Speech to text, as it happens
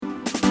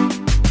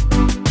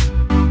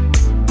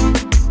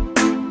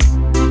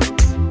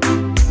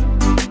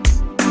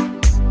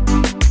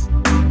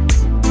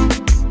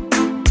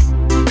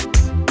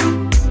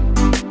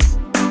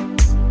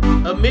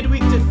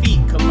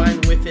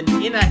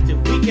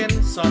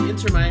weekend saw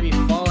Inter Miami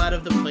fall out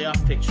of the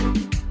playoff picture,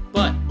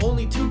 but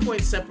only 2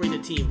 points separate the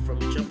team from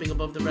jumping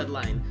above the red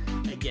line,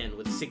 again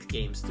with 6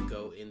 games to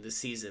go in the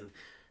season.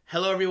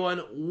 Hello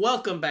everyone,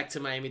 welcome back to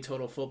Miami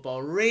Total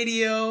Football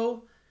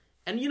Radio.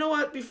 And you know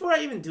what, before I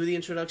even do the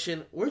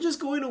introduction, we're just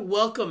going to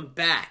welcome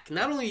back,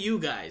 not only you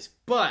guys,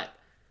 but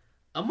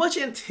a much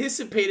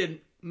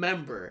anticipated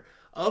member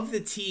of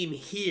the team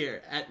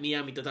here at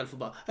Miami Total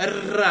Football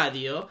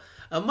Radio,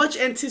 a much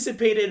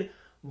anticipated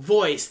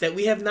voice that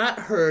we have not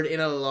heard in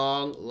a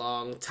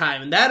long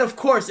time. And that, of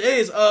course,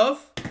 is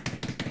of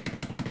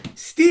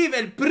Steve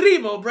and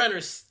Primo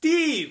Brenner.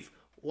 Steve,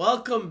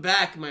 welcome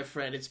back, my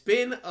friend. It's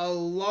been a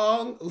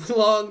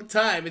long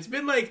time. It's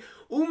been like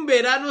Un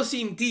Verano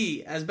Sin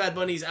Ti, as Bad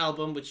Bunny's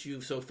album, which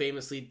you so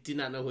famously did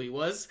not know who he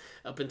was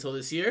up until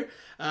this year.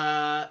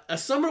 A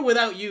summer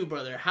without you,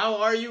 brother. How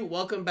are you?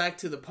 Welcome back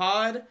to the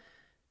pod.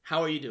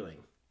 How are you doing?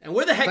 And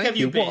where the heck have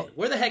you been?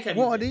 Where the heck have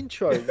you been? What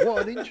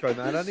an intro,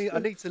 man. I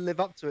need to live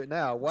up to it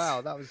now.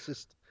 Wow, that was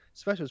just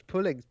special. It's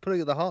pulling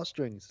at the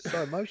heartstrings.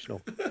 So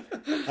emotional.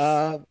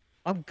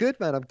 I'm good,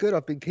 man. I'm good.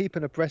 I've been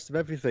keeping abreast of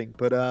everything,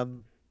 but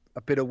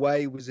I've been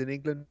away, was in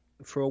England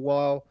for a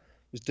while,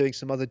 was doing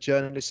some other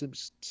journalism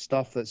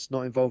stuff that's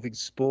not involving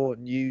sport,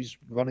 news,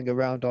 running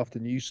around after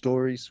news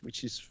stories,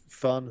 which is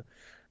fun.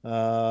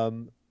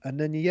 And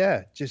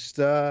then,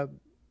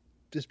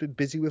 just been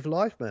busy with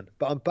life, man.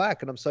 But I'm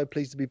back, and I'm so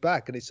pleased to be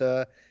back. And it's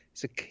a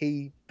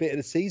key bit of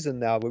the season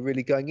now. We're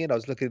really going in. I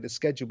was looking at the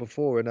schedule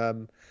before,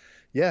 and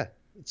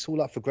it's all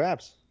up for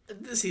grabs.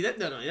 See that?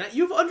 No.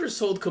 You've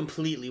undersold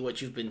completely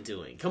what you've been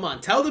doing. Come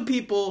on, tell the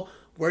people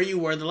where you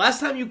were. The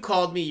last time you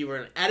called me, you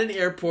were at an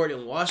airport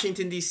in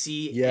Washington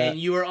D.C. And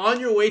you were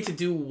on your way to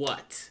do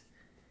what?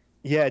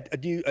 Yeah,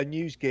 a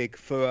news gig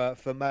for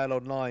Mail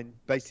Online.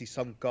 Basically,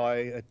 some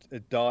guy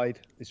had died,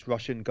 this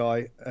Russian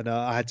guy, and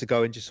I had to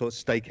go and just sort of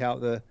stake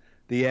out the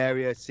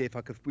area, see if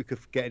we could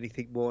get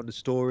anything more on the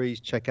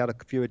stories, check out a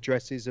few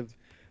addresses of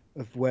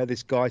where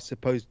this guy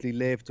supposedly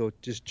lived, or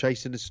just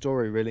chasing the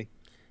story, really.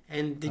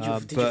 And did you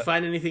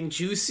find anything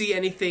juicy,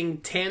 anything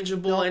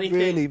tangible, not anything?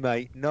 Not really,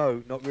 mate.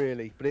 No, not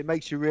really. But it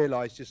makes you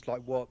realise just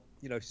like what,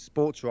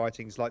 sports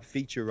writing is like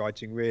feature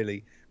writing,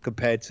 really,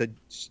 compared to,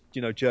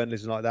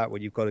 journalism like that, where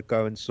you've got to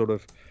go and sort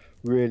of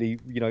really,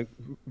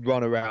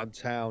 run around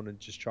town and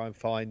just try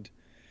and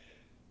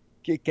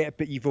get a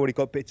bit. You've already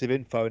got bits of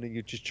info, and then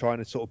you're just trying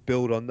to sort of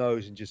build on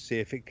those and just see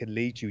if it can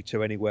lead you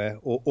to anywhere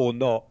or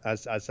not,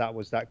 as that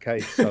was that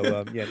case.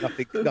 So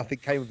nothing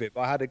came of it.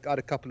 But I had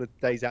a couple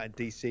of days out in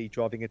DC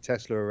driving a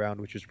Tesla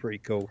around, which was pretty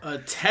cool. A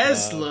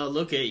Tesla,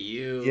 look at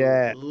you.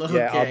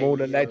 I'm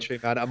on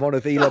electric, man. I'm on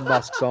of Elon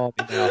Musk's army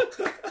now.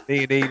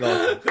 Me and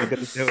Elon, we're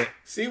going to do it.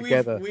 See,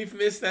 we've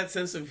missed that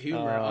sense of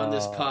humor on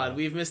this pod.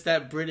 We've missed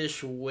that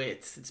British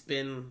wit. It's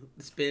been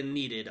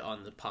needed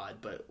on the pod.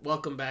 But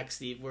welcome back,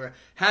 Steve. We're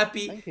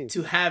happy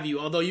to have you.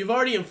 Although you've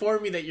already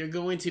informed me that you're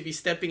going to be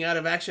stepping out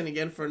of action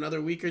again for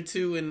another week or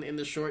two in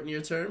the short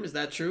near term. Is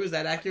that true? Is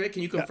that accurate?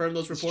 Can you confirm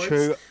those reports?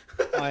 It's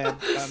true. I am.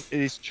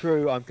 It is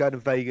true. I'm going to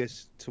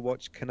Vegas to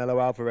watch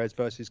Canelo Alvarez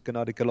versus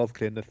Gennady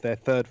Golovkin, their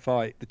third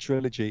fight, the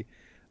trilogy.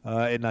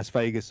 In Las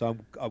Vegas, so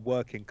I'm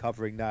working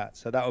covering that,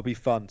 so that'll be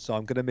fun. So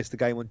I'm going to miss the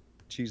game on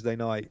Tuesday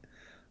night,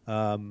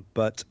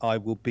 but I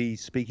will be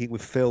speaking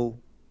with Phil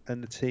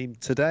and the team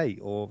today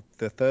or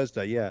the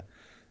Thursday.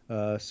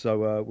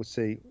 So we'll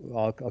see.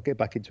 I'll get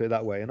back into it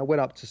that way. And I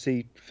went up to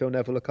see Phil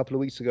Neville a couple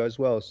of weeks ago as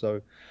well.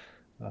 So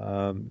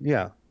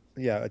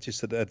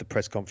just at the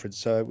press conference.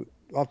 So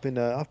I've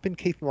been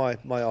keeping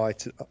my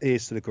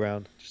ears to the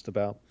ground just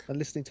about, and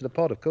listening to the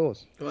pod, of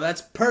course. Well,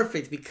 that's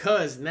perfect,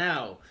 because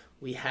now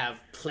we have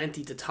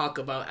plenty to talk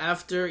about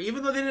after.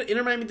 Even though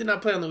Inter Miami did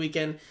not play on the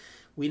weekend,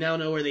 we now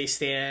know where they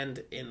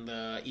stand in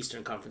the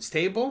Eastern Conference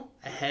table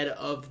ahead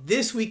of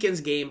this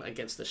weekend's game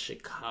against the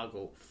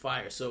Chicago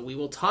Fire. So we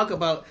will talk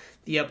about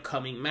the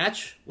upcoming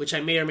match, which I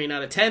may or may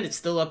not attend. It's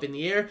still up in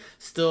the air,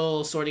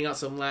 still sorting out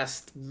some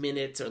last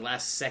minute or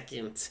last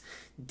second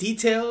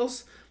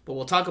details. But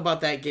we'll talk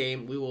about that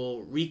game. We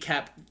will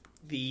recap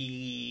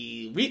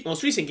the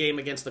most recent game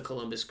against the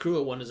Columbus Crew,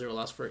 a 1-0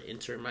 loss for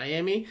Inter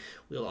Miami.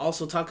 We'll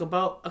also talk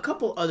about a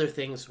couple other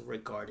things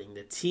regarding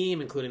the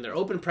team, including their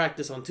open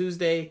practice on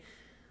Tuesday,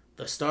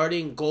 the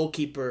starting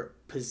goalkeeper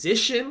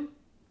position,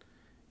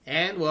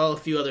 and, well, a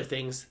few other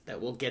things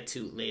that we'll get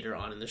to later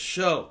on in the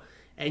show.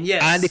 And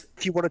yes. And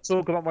if you want to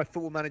talk about my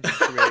football manager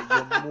career,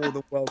 you're more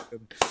than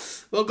welcome.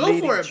 Well, go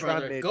for it,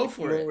 brother. Go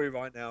for it.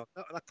 Right now.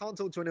 I can't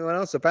talk to anyone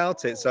else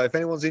about it, so if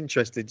anyone's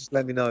interested, just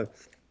let me know.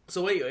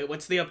 So wait,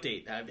 what's the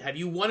update? Have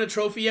you won a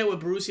trophy yet with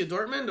Borussia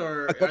Dortmund,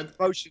 or? I got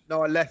promotion.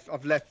 No, I've left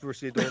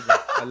Borussia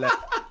Dortmund.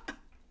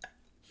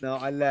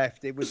 I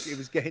left. It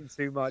was getting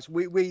too much.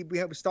 We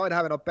started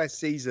having our best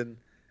season,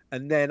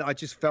 and then I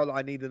just felt like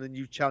I needed a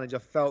new challenge. I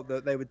felt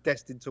that they were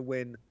destined to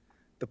win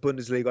the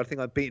Bundesliga. I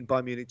think I'd beaten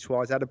Bayern Munich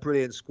twice. I had a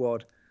brilliant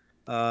squad,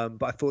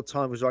 but I thought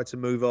time was right to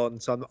move on.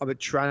 So I'm at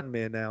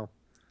Tranmere now,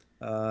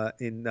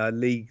 in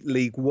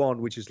League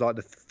One, which is like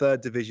the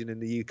third division in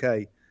the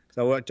UK.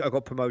 So I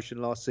got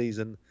promotion last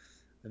season,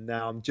 and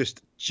now I'm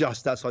just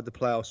outside the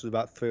playoffs with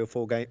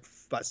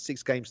about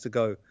 6 games to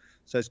go.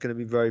 So it's going to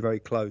be very, very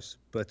close.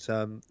 But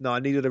no, I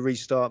needed a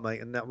restart,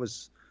 mate, and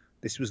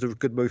this was a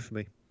good move for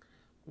me.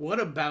 What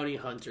a bounty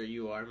hunter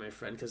you are, my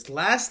friend. Because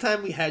last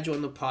time we had you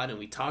on the pod and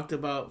we talked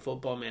about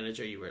Football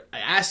Manager,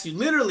 I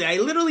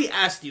literally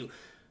asked you,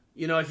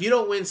 if you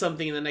don't win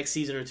something in the next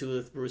season or two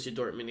with Borussia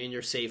Dortmund in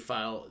your save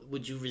file,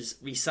 would you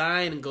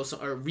resign and go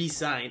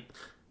resign?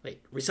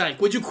 Resign.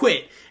 Would you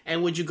quit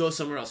and would you go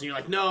somewhere else? And you're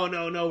like,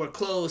 no, we're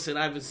close, and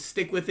I would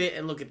stick with it.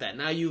 And look at that.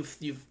 Now you've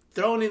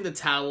thrown in the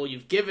towel.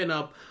 You've given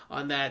up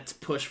on that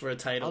push for a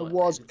title. I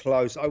was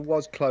close,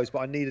 but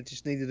I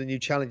just needed a new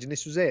challenge, and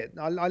this was it.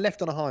 I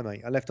left on a high,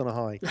 mate. I left on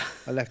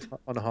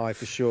a high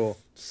for sure.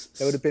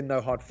 There would have been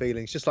no hard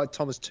feelings, just like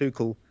Thomas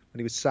Tuchel when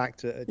he was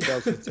sacked at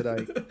Chelsea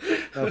today.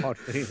 No hard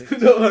feelings.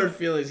 No hard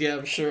feelings. Yeah,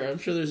 I'm sure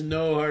there's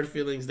no hard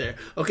feelings there.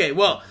 Okay,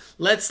 well,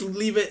 let's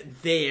leave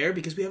it there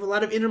because we have a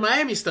lot of Inter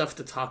Miami stuff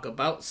to talk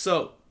about.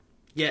 So,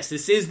 yes,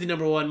 this is the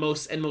number one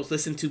most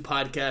listened to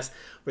podcast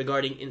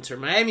regarding Inter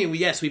Miami.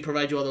 We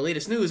provide you all the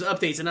latest news,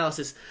 updates,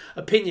 analysis,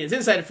 opinions,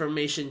 inside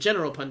information,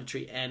 general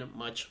punditry, and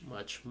much,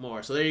 much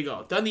more. So there you go.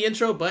 I've done the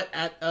intro, but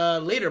at a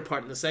later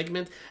part in the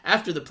segment,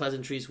 after the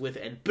pleasantries with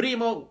El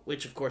Primo,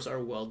 which of course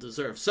are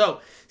well-deserved.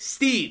 So,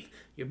 Steve,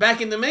 you're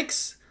back in the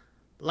mix.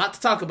 A lot to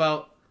talk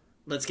about.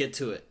 Let's get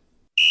to it.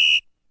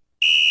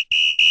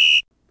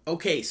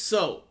 Okay,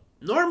 so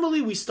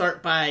normally we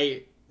start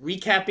by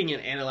recapping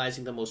and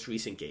analyzing the most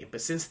recent game.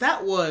 But since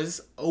that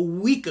was a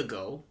week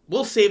ago,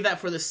 we'll save that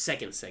for the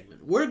second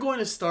segment. We're going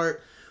to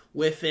start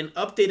with an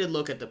updated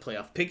look at the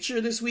playoff picture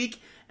this week,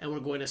 and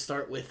we're going to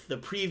start with the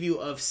preview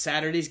of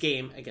Saturday's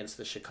game against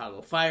the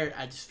Chicago Fire.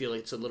 I just feel like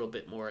it's a little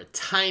bit more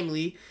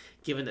timely,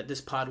 given that this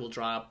pod will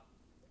drop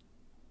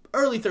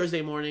early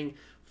Thursday morning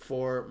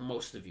for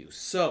most of you.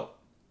 So,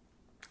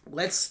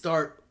 let's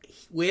start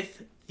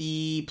with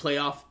the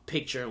playoff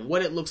picture and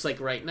what it looks like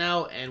right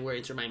now and where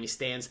Inter Miami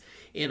stands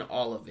in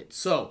all of it.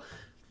 So,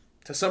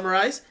 to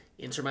summarize,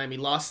 Inter Miami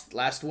lost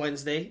last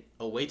Wednesday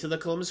away to the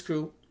Columbus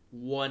Crew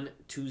 1-0.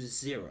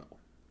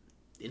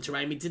 Inter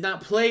Miami did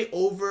not play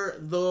over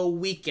the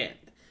weekend.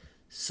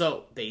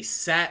 So, they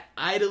sat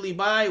idly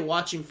by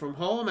watching from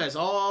home as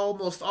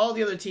almost all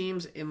the other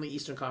teams in the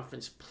Eastern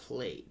Conference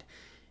played.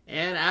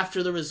 And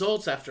after the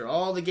results, after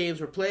all the games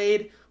were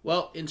played,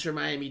 well, Inter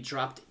Miami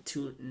dropped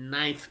to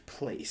 9th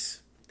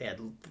place. They had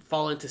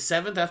fallen to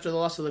 7th after the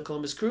loss of the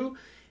Columbus Crew,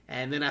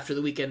 and then after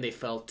the weekend, they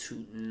fell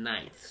to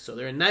 9th. So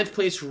they're in 9th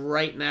place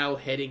right now,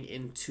 heading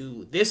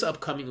into this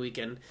upcoming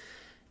weekend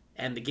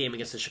and the game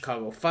against the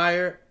Chicago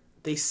Fire.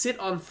 They sit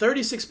on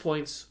 36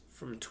 points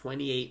from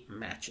 28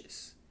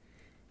 matches.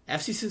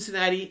 FC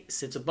Cincinnati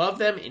sits above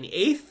them in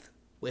 8th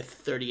with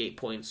 38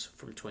 points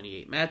from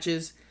 28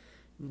 matches.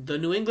 The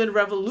New England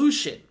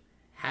Revolution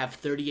have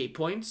 38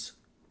 points,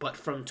 but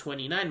from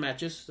 29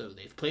 matches, so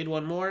they've played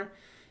one more.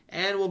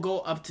 And we'll go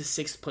up to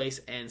 6th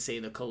place and say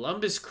the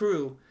Columbus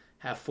Crew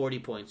have 40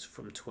 points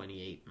from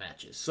 28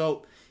 matches.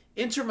 So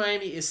Inter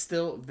Miami is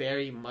still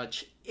very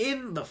much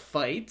in the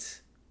fight.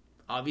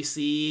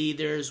 Obviously,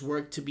 there's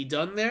work to be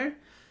done there.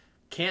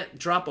 Can't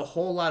drop a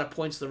whole lot of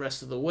points the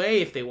rest of the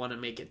way if they want to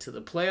make it to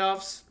the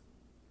playoffs.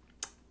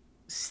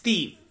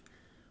 Steve,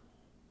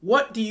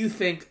 what do you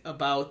think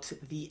about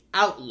the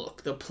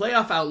outlook, the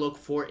playoff outlook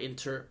for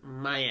Inter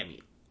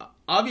Miami?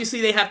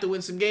 Obviously, they have to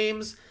win some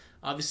games.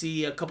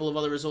 Obviously, a couple of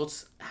other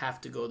results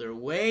have to go their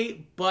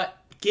way. But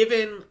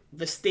given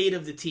the state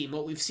of the team,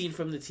 what we've seen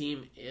from the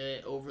team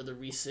over the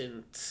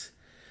recent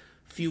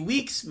few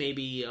weeks,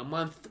 maybe a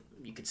month,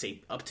 you could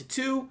say up to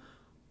 2,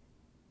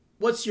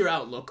 what's your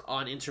outlook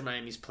on Inter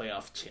Miami's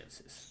playoff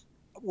chances?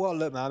 Well,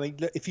 look, man. I mean,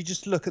 if you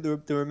just look at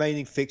the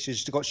remaining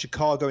fixtures, you've got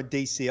Chicago and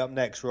DC up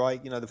next,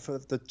 right?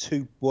 The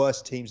 2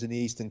 worst teams in the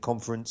Eastern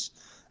Conference,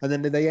 and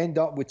then they end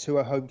up with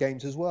 2 home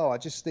games as well. I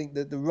just think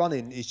that the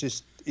running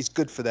is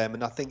good for them,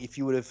 and I think if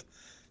you would have,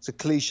 it's a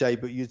cliche,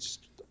 but you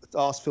just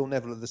asked Phil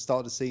Neville at the start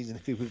of the season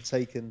if he would have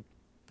taken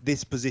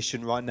this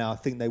position right now, I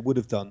think they would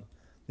have done.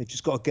 They've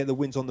just got to get the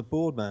wins on the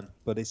board, man.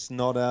 But it's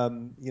not,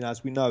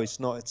 as we know, it's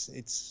not.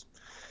 It's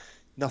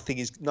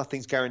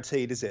nothing's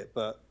guaranteed, is it?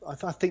 But I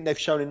think they've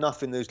shown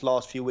enough in those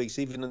last few weeks,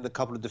 even in the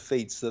couple of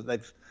defeats, that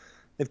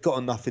they've got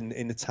enough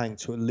in the tank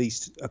to at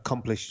least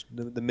accomplish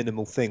the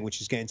minimal thing,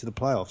 which is getting to the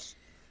playoffs.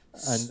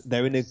 And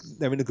they're in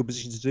a good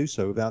position to do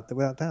so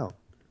without doubt.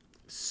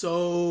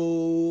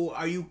 So,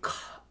 are you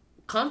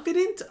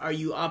confident? Are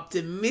you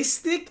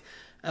optimistic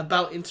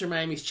about Inter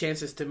Miami's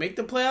chances to make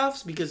the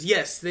playoffs? Because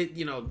yes,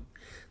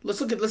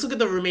 let's look at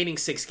the remaining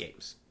 6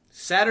 games.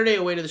 Saturday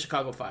away to the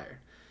Chicago Fire.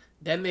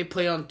 Then they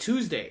play on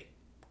Tuesday.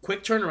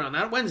 Quick turnaround,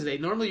 not Wednesday.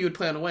 Normally you would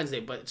play on a Wednesday,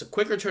 but it's a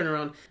quicker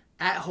turnaround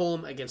at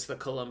home against the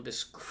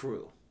Columbus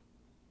Crew.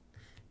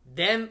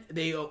 Then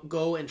they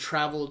go and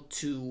travel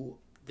to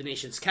the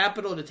nation's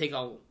capital to take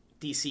on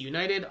DC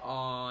United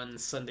on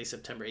Sunday,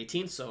 September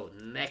 18th. So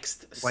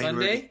next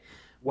Sunday.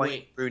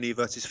 Wayne Rooney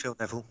versus Phil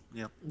Neville.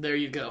 Yeah. There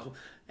you go.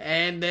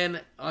 And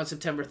then on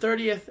September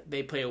 30th,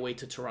 they play away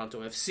to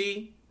Toronto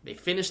FC. They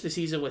finish the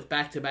season with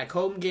back-to-back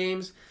home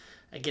games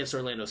against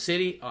Orlando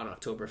City on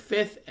October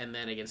 5th, and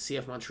then against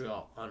CF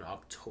Montreal on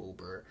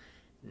October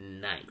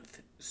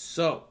 9th.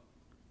 So,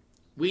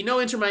 we know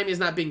Inter Miami has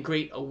not been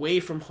great away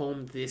from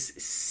home this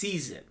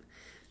season.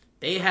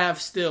 They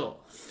have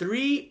still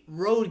 3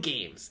 road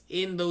games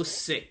in those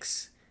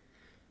 6.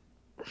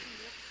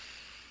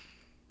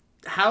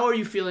 How are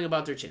you feeling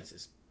about their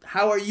chances?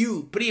 How are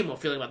you, Primo,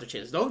 feeling about their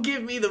chances? Don't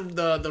give me the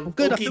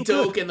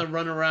okey-doke and the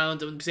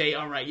runaround and say,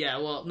 all right, yeah,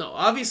 well, no.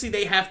 Obviously,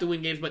 they have to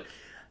win games, but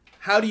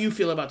how do you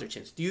feel about their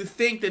chances? Do you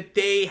think that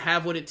they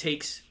have what it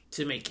takes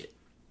to make it?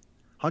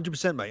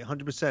 100%, mate.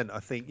 100%. I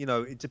think,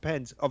 it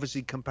depends.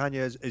 Obviously,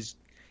 Campagna is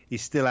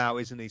still out,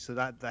 isn't he? So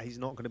that he's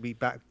not going to be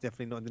back.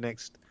 Definitely not in the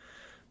next.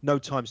 No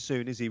time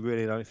soon, is he?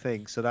 Really, I don't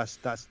think. So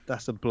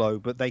that's a blow.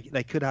 But they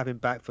could have him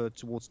back for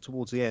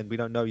towards the end. We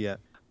don't know yet.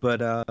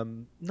 But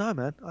no,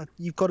 man.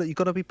 You've got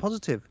to be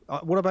positive.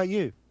 What about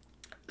you?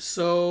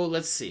 So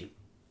let's see.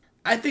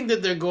 I think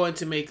that they're going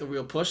to make a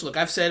real push. Look,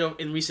 I've said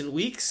in recent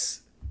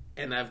weeks,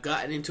 and I've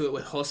gotten into it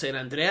with Jose and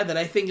Andrea, that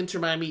I think Inter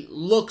Miami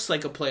looks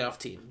like a playoff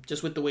team,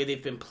 just with the way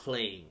they've been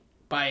playing,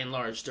 by and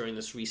large, during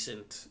this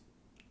recent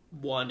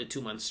 1 to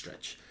 2 month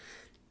stretch.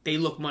 They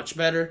look much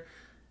better.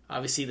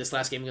 Obviously, this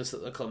last game against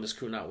the Columbus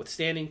Crew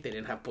notwithstanding, they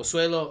didn't have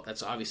Pozuelo.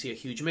 That's obviously a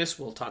huge miss.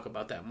 We'll talk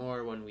about that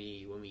more when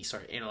we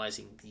start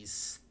analyzing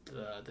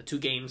the 2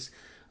 games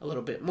a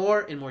little bit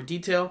more in more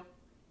detail.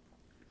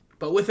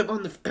 But with him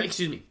on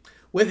the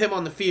with him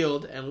on the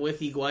field and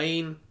with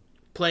Higuain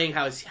playing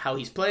how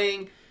he's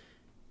playing,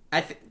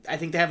 I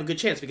think they have a good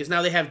chance, because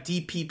now they have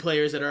DP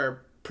players that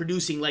are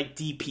producing like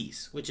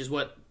DPs, which is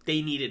what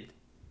they needed.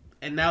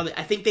 And now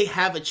I think they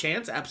have a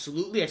chance.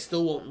 Absolutely, I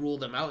still won't rule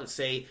them out and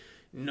say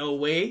no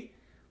way,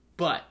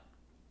 but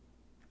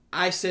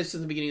I said since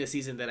the beginning of the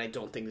season that I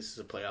don't think this is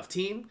a playoff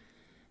team,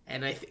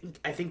 and I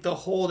think the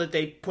hole that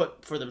they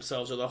put for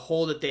themselves, or the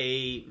hole that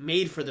they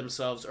made for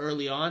themselves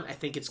early on, I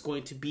think it's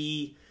going to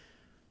be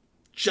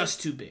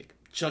just too big.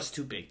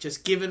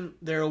 Just given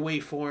their away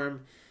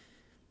form,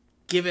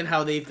 given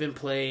how they've been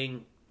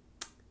playing.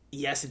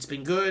 Yes, it's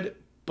been good,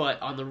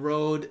 but on the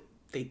road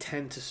they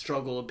tend to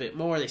struggle a bit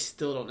more. They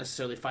still don't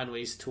necessarily find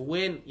ways to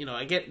win.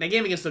 Again, that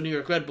game against the New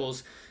York Red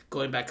Bulls,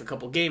 going back a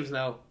couple games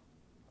now,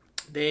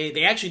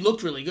 they actually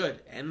looked really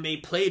good, and they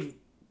played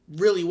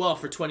really well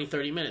for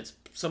 20-30 minutes.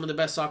 Some of the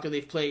best soccer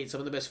they've played, some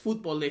of the best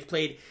football they've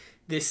played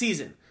this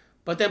season.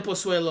 But then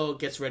Pozuelo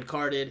gets red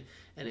carded,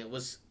 and it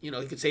was, you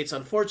could say it's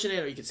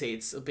unfortunate, or you could say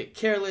it's a bit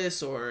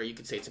careless, or you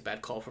could say it's a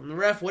bad call from the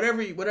ref,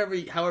 however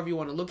you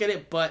want to look at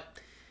it. But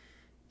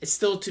it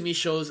still, to me,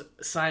 shows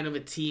a sign of a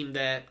team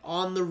that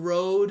on the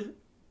road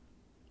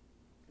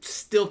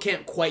still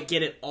can't quite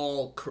get it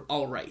all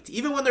right.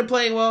 Even when they're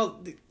playing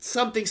well,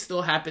 something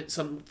still happens.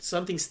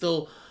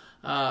 Something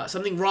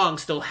wrong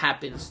still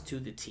happens to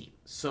the team.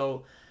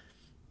 So,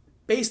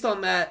 based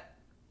on that,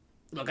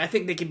 look, I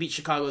think they can beat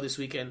Chicago this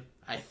weekend.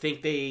 I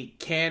think they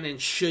can and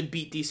should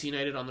beat DC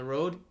United on the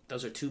road.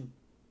 Those are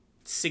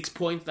 6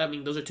 points. I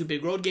mean, those are 2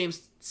 big road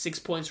games. 6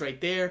 points right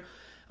there,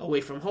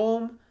 away from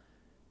home.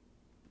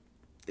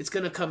 It's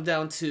going to come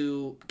down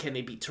to, can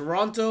they beat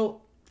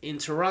Toronto in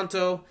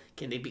Toronto?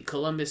 Can they beat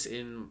Columbus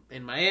in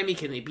Miami?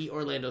 Can they beat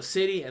Orlando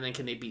City? And then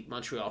can they beat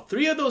Montreal?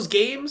 3 of those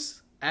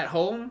games at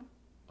home,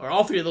 or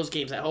all 3 of those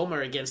games at home,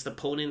 are against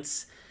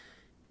opponents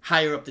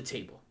higher up the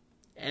table.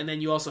 And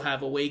then you also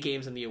have away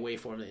games in the away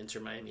form that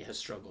Inter Miami has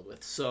struggled with.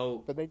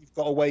 But then you've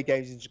got away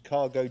games in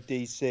Chicago,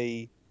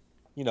 DC,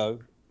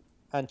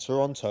 and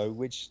Toronto,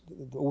 which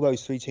all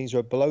those 3 teams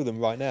are below them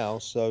right now.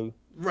 So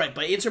right,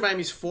 but Inter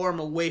Miami's form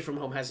away from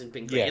home hasn't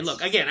been great. Yes. And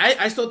look, again,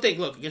 I still think,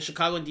 against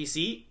Chicago and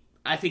DC,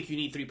 I think you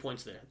need 3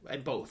 points there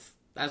at both.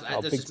 That's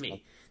just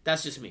me.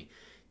 That's just me.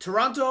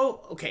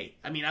 Toronto, okay.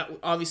 I mean,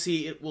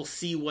 obviously, we'll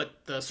see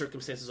what the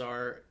circumstances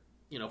are,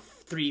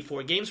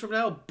 3-4 games from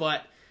now.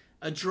 But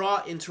a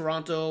draw in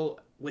Toronto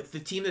with the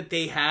team that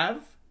they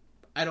have,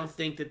 I don't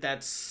think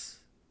that's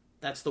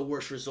the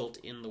worst result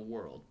in the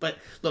world. But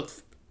look,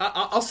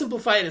 I'll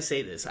simplify it and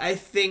say this. I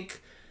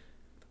think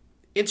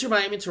Inter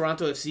Miami and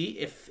Toronto FC,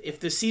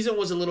 if the season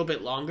was a little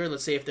bit longer,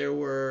 let's say if there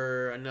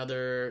were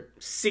another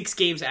 6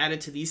 games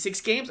added to these 6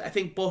 games, I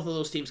think both of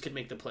those teams could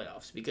make the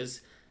playoffs,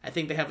 because I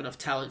think they have enough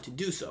talent to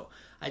do so.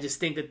 I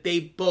just think that they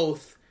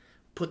both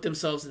put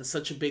themselves in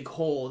such a big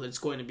hole that it's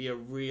going to be a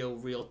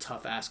real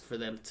tough ask for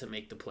them to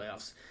make the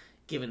playoffs,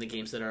 given the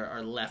games that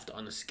are left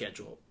on the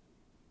schedule.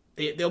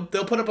 They'll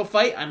put up a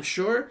fight, I'm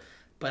sure,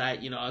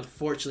 but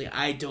unfortunately,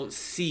 I don't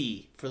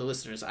see, for the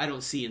listeners, I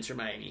don't see Inter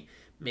Miami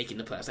making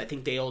the playoffs. I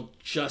think they'll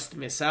just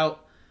miss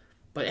out.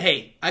 But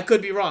hey, I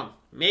could be wrong.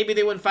 Maybe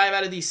they win 5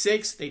 out of these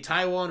 6, they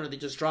tie 1, or they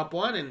just drop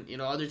 1,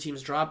 and other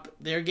teams drop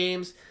their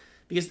games.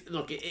 Because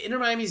look, Inter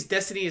Miami's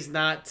destiny is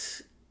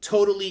not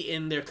totally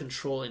in their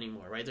control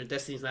anymore, right? Their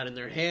destiny is not in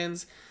their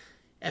hands.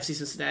 FC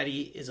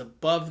Cincinnati is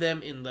above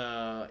them in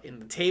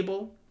the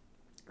table,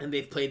 and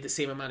they've played the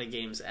same amount of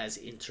games as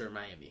Inter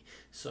Miami.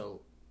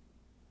 So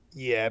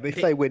Yeah, but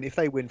if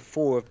they win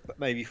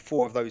maybe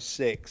four of those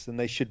six, then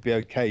they should be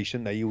okay,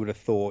 shouldn't they? You would have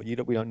thought. We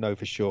don't know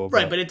for sure,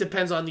 Right, but it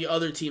depends on the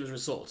other team's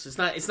results. It's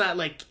not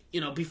like,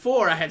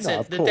 before I had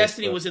said the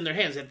destiny was in their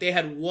hands. If they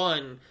had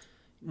won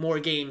more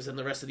games than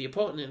the rest of the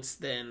opponents,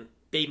 then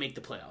they make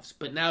the playoffs.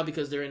 But now,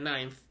 because they're in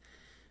ninth,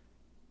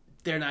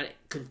 they're not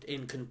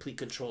in complete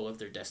control of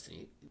their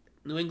destiny.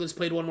 New England's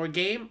played one more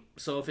game,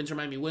 so if Inter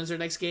Miami wins their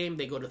next game,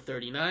 they go to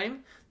 39.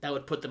 That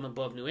would put them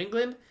above New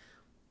England,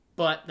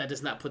 but that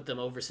does not put them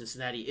over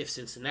Cincinnati if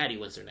Cincinnati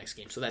wins their next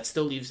game. So that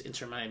still leaves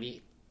Inter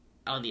Miami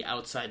on the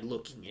outside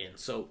looking in.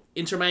 So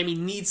Inter Miami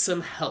needs some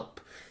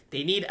help.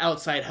 They need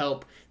outside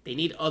help. They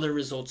need other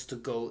results to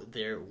go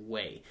their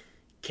way.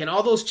 Can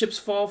all those chips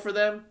fall for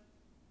them?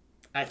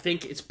 I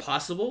think it's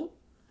possible.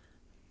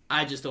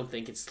 I just don't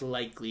think it's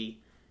likely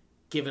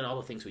given all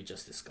the things we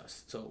just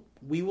discussed. So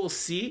we will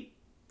see.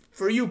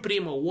 For you,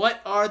 Primo,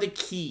 what are the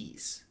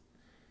keys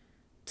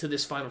to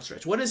this final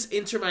stretch? What does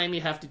Inter Miami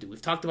have to do?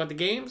 We've talked about the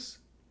games.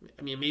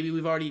 I mean, maybe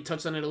we've already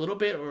touched on it a little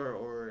bit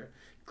or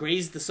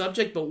grazed the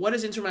subject, but what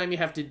does Inter Miami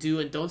have to do?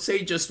 And don't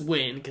say just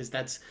win, because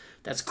that's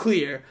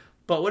clear.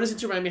 But what does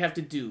Inter Miami have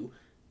to do,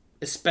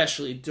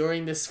 especially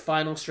during this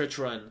final stretch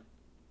run,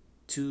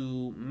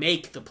 to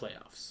make the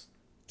playoffs?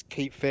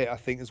 Keep fit, I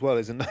think, as well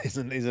is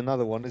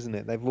another one, isn't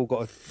it? They've all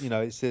got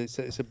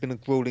it's been a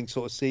grueling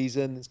sort of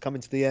season. It's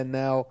coming to the end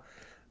now.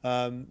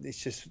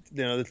 It's just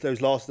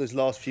those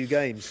last few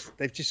games.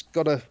 They've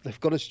got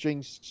to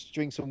string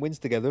some wins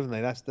together, haven't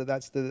they? That's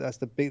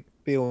the big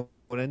be all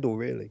and end all,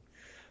 really.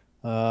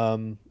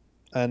 And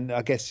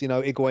I guess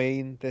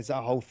Higuain. There's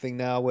that whole thing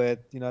now where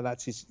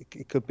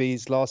it could be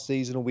his last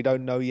season, or we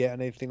don't know yet,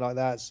 and everything like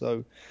that.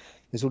 So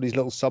there's all these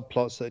little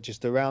subplots that are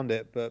just around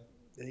it, but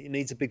he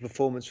needs a big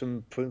performance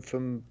from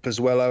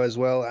Pozuelo as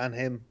well, and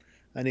him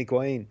and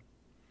Higuain.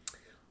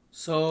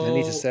 So they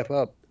need to step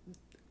up.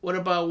 What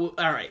about,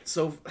 all right,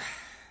 so,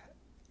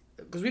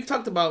 because we've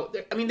talked about,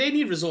 I mean, they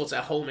need results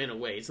at home and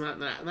away. It's not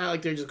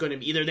like they're just going to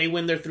be, either they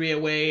win their 3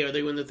 away or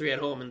they win the 3 at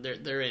home and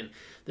they're in.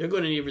 They're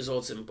going to need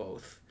results in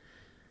both.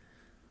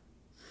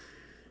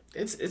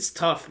 It's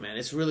tough, man.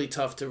 It's really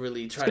tough to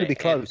really try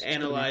to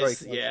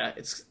analyze. Yeah,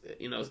 it's,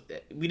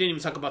 we didn't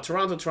even talk about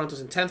Toronto. Toronto's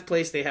in 10th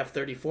place. They have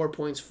 34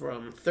 points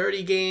from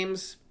 30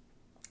 games.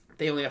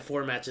 They only have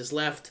 4 matches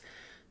left.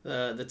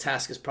 The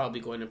task is probably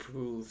going to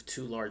prove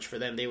too large for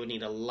them. They would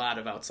need a lot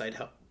of outside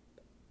help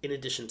in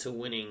addition to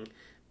winning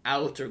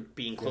out or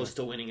being close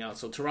to winning out.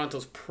 So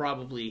Toronto's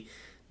probably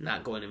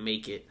not going to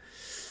make it.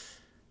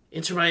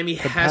 Inter Miami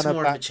has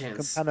more of a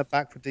chance. Campana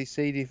back for DC,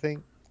 do you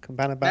think?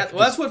 Campana back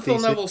that's what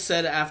Phil Neville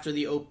said after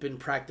the open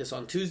practice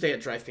on Tuesday at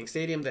DRV PNK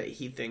Stadium, that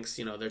he thinks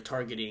they're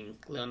targeting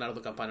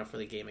Leonardo Campana for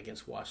the game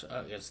against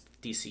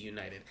DC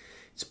United.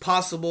 It's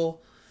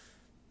possible.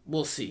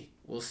 We'll see,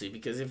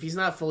 because if he's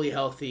not fully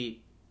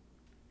healthy,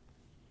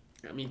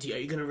 I mean, are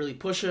you going to really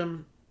push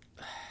him?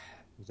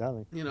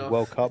 Exactly.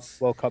 World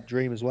Cup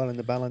dream as well in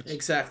the balance.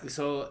 Exactly.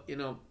 So,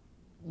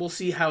 we'll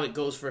see how it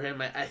goes for him.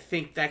 I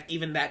think that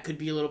even that could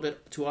be a little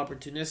bit too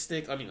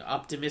optimistic,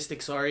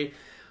 sorry.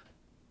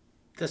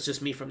 That's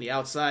just me from the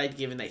outside,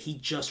 given that he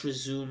just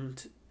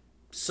resumed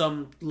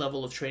some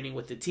level of training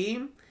with the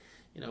team.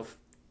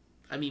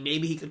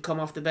 Maybe he could come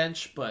off the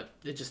bench, but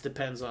it just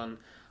depends on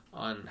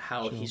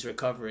how he's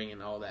recovering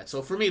and all that.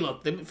 So for me,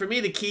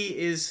 the key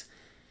is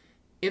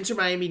Inter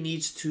Miami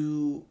needs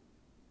to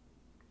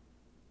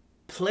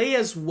play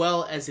as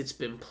well as it's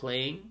been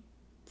playing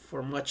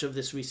for much of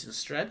this recent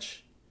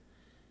stretch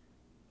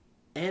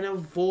and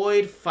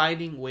avoid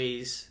finding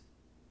ways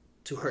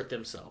to hurt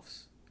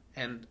themselves.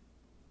 And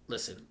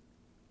listen,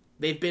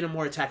 they've been a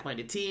more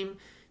attack-minded team.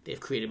 They've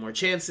created more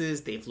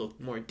chances. They've looked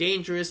more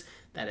dangerous.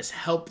 That has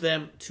helped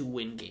them to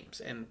win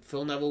games. And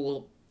Phil Neville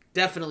will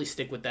definitely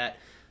stick with that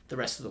the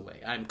rest of the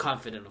way. I'm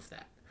confident of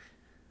that.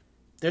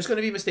 There's going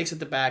to be mistakes at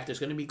the back. There's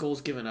going to be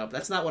goals given up.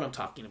 That's not what I'm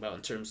talking about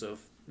in terms of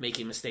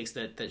making mistakes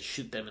that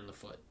shoot them in the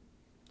foot.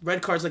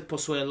 Red cards like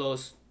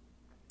Pozuelo's,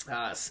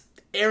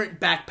 errant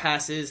back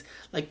passes,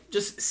 like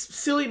just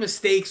silly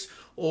mistakes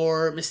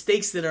or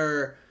mistakes that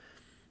are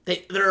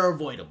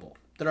avoidable.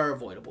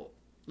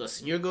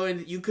 Listen,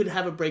 you could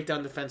have a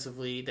breakdown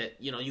defensively that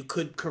you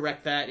could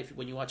correct that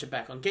when you watch it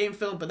back on game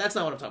film, but that's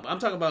not what I'm talking about. I'm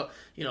talking about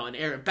an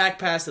errant back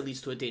pass that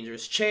leads to a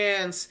dangerous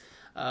chance.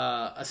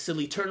 A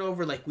silly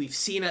turnover like we've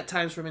seen at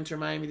times from Inter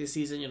Miami this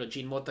season.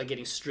 Jean Mota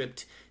getting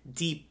stripped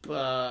deep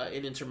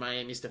in Inter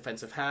Miami's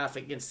defensive half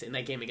in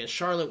that game against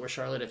Charlotte, where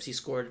Charlotte FC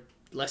scored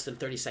less than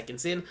 30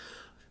 seconds in.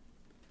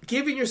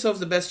 Giving yourselves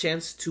the best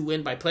chance to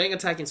win by playing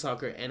attacking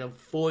soccer and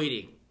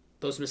avoiding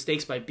those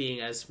mistakes by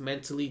being as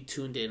mentally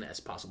tuned in as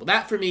possible.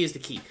 That, for me, is the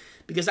key.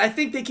 Because I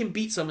think they can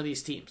beat some of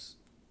these teams.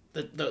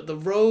 The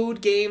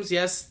road games,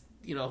 yes,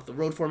 the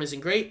road form isn't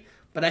great,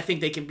 but I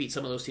think they can beat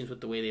some of those teams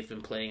with the way they've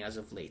been playing as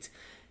of late.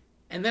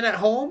 And then at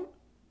home,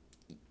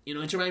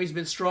 Inter Miami's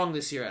been strong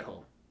this year at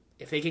home.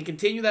 If they can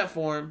continue that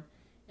form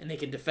and they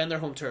can defend their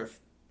home turf,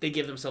 they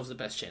give themselves the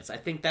best chance. I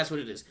think that's what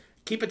it is.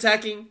 Keep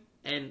attacking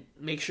and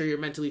make sure you're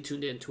mentally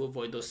tuned in to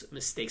avoid those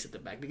mistakes at the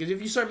back. Because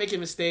if you start making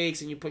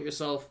mistakes and you put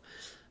yourself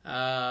you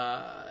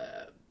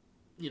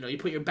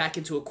put your back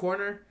into a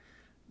corner,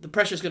 the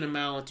pressure's going to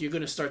mount. You're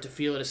going to start to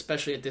feel it,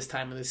 especially at this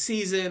time of the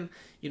season.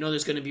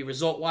 There's going to be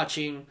result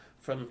watching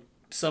from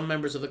some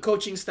members of the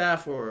coaching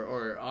staff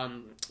or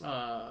on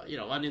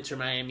Inter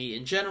Miami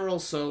in general.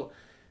 So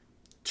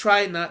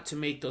try not to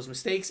make those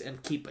mistakes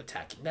and keep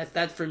attacking.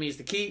 That for me is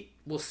the key.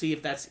 We'll see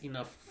if that's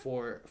enough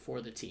for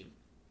the team.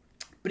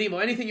 Primo,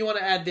 anything you want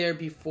to add there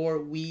before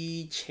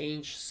we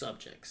change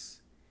subjects?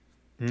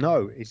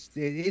 No,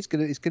 it's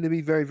gonna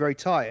be very, very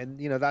tight, and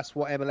that's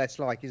what MLS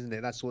like, isn't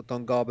it? That's what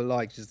Don Garber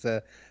likes, is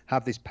to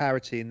have this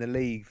parity in the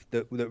league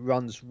that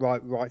runs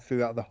right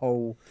throughout the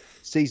whole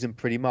season,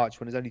 pretty much.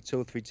 When there's only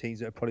 2 or 3 teams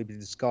that have probably been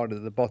discarded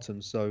at the bottom,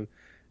 so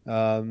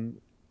we're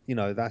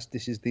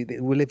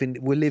living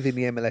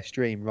the MLS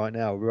dream right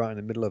now. We're right in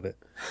the middle of it.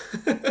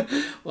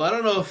 Well, I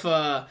don't know if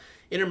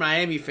Inter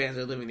Miami fans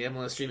are living the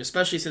MLS dream,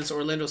 especially since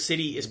Orlando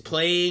City is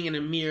playing in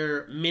a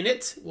mere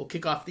minute. We'll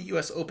kick off the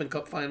U.S. Open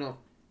Cup final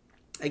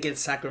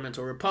against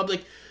Sacramento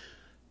Republic.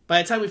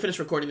 By the time we finish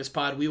recording this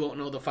pod, we won't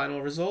know the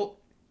final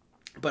result,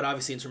 but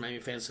obviously Inter Miami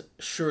fans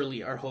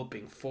surely are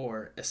hoping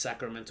for a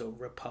Sacramento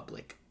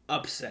Republic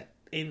upset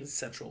in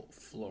Central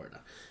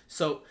Florida.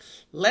 So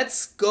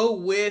let's go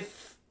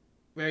with,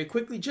 very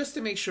quickly, just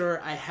to make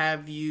sure I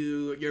have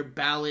your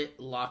ballot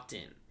locked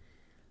in.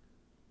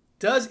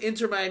 Does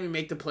Inter Miami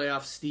make the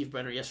playoffs, Steve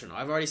Brenner, yes or no?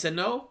 I've already said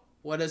no.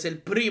 What does El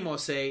Primo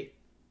say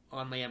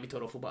on Miami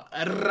Total Football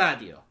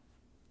Radio?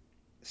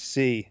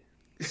 Sí,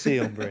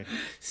 hombre.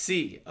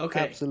 Sí,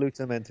 okay.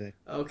 Absolutamente.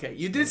 Okay,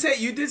 you did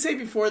say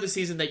before the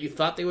season that you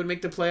thought they would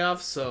make the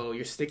playoffs, so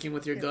you're sticking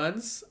with your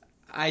guns.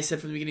 I said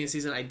from the beginning of the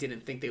season I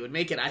didn't think they would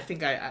make it. I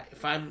think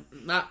if I'm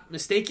not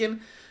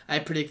mistaken, I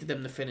predicted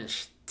them to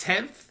finish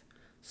 10th.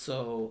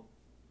 So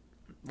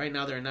right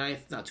now they're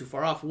 9th, not too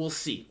far off. We'll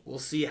see. We'll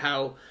see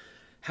how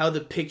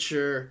the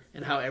picture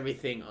and how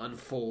everything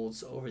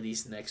unfolds over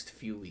these next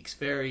few weeks.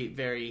 Very,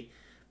 very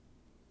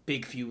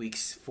big few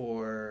weeks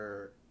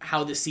for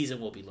how this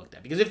season will be looked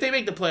at. Because if they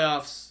make the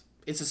playoffs,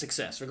 it's a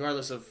success,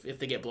 regardless of if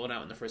they get blown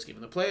out in the first game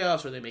of the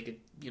playoffs or they make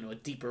a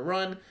deeper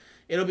run.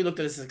 It'll be looked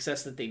at as a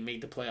success that they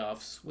made the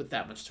playoffs with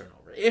that much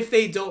turnover. If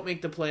they don't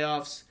make the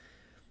playoffs,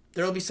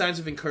 there will be signs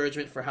of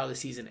encouragement for how the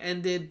season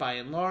ended, by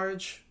and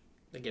large.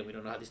 Again, we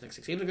don't know how these next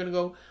 6 games are going to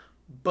go,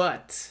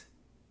 but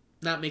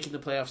not making the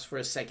playoffs for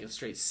a second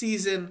straight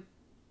season,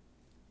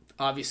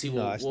 obviously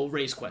will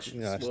raise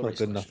questions. Yeah, it's not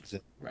good enough, is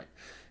it? Right.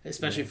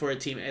 Especially for a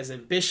team as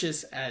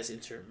ambitious as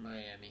Inter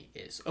Miami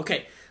is.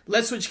 Okay,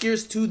 let's switch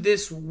gears to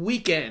this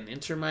weekend.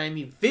 Inter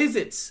Miami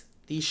visits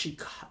the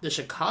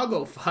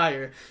Chicago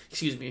Fire.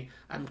 Excuse me,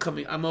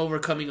 I'm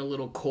overcoming a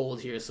little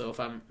cold here, so if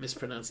I'm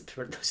mispronouncing,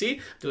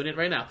 doing it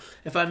right now.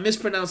 If I'm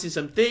mispronouncing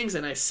some things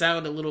and I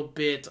sound a little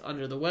bit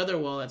under the weather,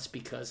 well, that's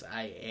because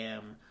I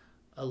am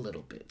a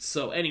little bit.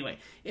 So anyway,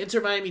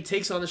 Inter Miami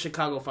takes on the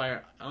Chicago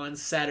Fire on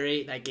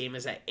Saturday. That game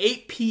is at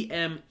 8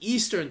 p.m.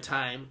 Eastern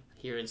Time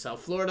here in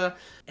South Florida,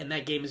 and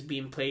that game is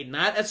being played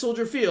not at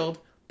Soldier Field,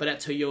 but at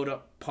Toyota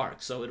Park.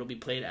 So it'll be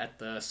played at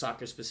the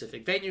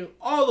soccer-specific venue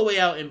all the way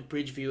out in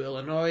Bridgeview,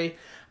 Illinois.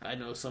 I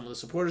know some of the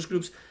supporters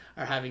groups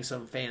are having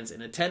some fans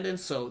in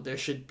attendance, so there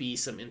should be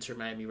some Inter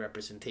Miami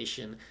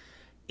representation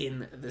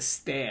in the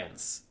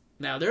stands.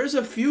 Now, there's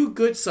a few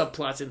good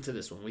subplots into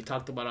this one. We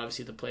talked about,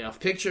 obviously, the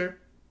playoff picture.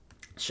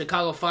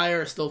 Chicago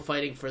Fire are still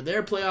fighting for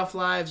their playoff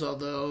lives,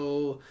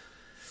 although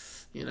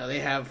they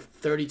have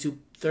 32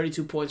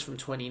 points from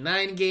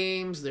 29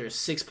 games. They're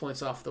 6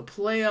 points off the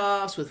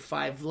playoffs with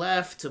 5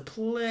 left to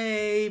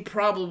play.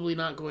 Probably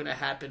not going to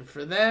happen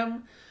for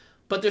them,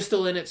 but they're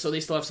still in it, so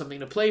they still have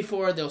something to play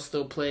for. They'll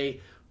still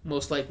play,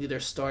 most likely, their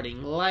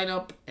starting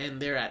lineup,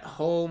 and they're at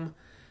home.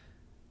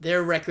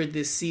 Their record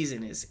this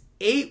season is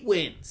 8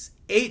 wins,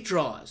 8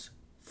 draws,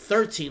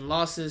 13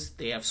 losses.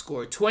 They have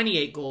scored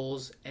 28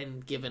 goals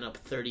and given up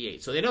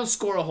 38. So they don't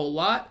score a whole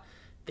lot.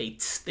 They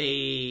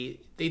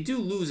do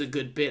lose a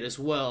good bit as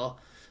well.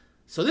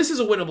 So this is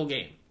a winnable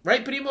game.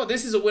 Right, Primo?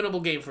 This is a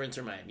winnable game for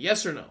Inter Miami.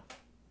 Yes or no?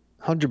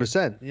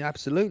 100%. Yeah,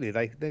 absolutely.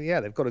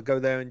 They've got to go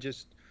there and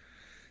just,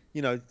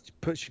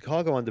 put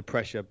Chicago under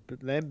pressure.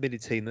 But they're a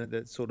team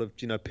that sort of,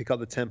 pick up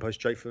the tempo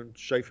straight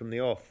from the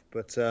off.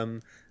 But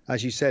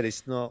as you said,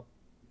 it's not,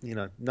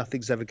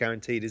 nothing's ever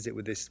guaranteed, is it,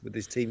 with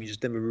this team? You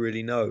just never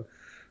really know.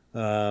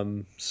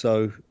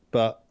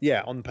 But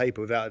yeah, on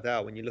paper, without a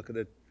doubt, when you look at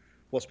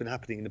what's been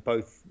happening in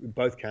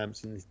both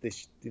camps in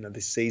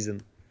this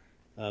season,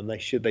 they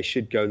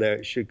should go there.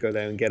 It should go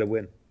there and get a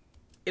win.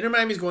 Inter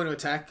Miami's going to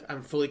attack.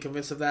 I'm fully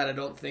convinced of that. I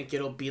don't think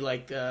it'll be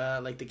like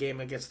the game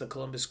against the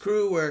Columbus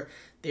Crew, where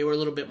they were a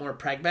little bit more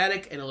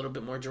pragmatic and a little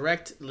bit more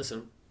direct.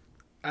 Listen,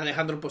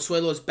 Alejandro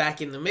Pozuelo is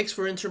back in the mix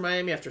for Inter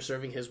Miami after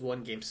serving his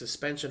 1-game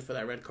suspension for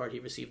that red card he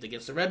received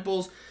against the Red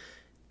Bulls.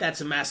 That's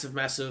a massive,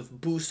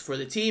 massive boost for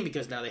the team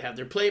because now they have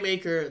their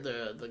playmaker,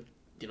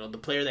 the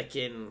player that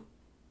can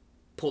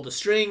pull the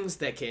strings,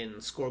 that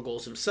can score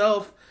goals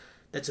himself,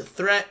 that's a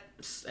threat,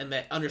 and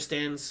that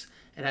understands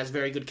and has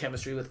very good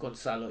chemistry with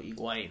Gonzalo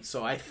Higuain.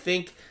 So I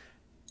think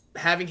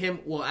having him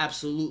will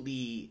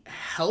absolutely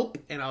help,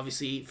 and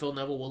obviously Phil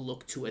Neville will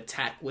look to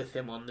attack with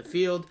him on the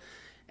field,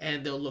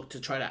 and they'll look to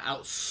try to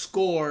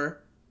outscore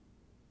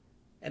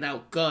and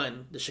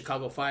outgun the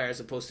Chicago Fire as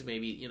opposed to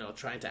maybe,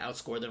 trying to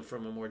outscore them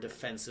from a more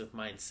defensive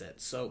mindset.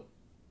 So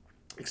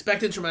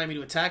expect Inter Miami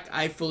to attack.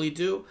 I fully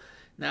do.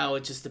 Now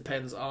it just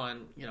depends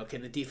on,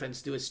 can the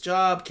defense do its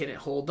job? Can it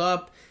hold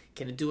up?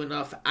 Can it do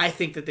enough? I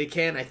think that they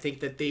can. I think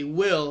that they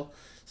will.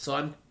 So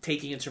I'm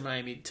taking Inter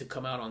Miami to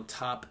come out on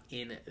top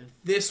in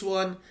this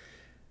one.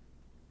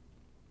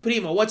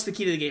 Primo, what's the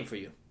key to the game for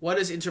you? What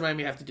does Inter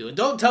Miami have to do? And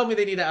don't tell me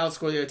they need to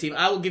outscore the other team.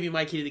 I will give you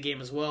my key to the game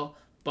as well.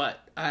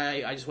 But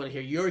I just want to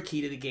hear your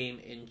key to the game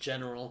in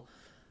general.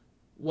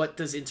 What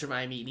does Inter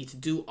Miami need to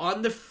do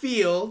on the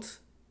field,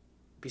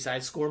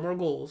 besides score more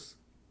goals,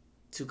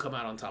 to come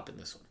out on top in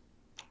this one?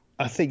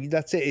 I think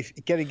that's it.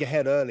 If getting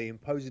ahead early,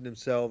 imposing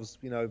themselves,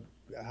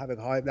 having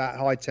that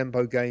high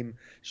tempo game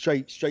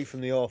straight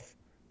from the off.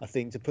 I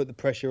think to put the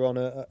pressure on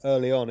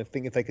early on. I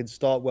think if they can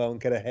start well and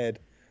get ahead,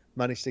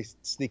 manage to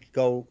sneak a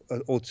goal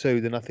or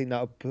two, then I think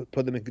that'll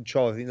put them in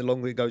control. I think the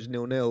longer it goes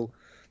 0-0,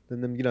 then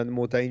the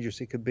more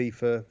dangerous it could be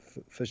for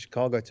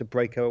Chicago to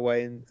break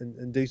away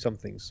and do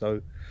something.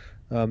 So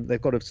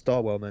they've got to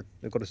start well, man.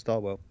 They've got to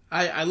start well.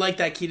 I like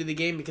that key to the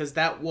game because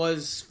that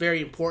was very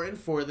important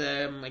for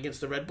them against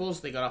the Red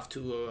Bulls. They got off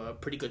to a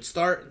pretty good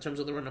start in terms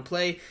of the run of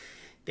play.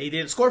 They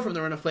didn't score from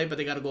the run of play, but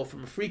they got a goal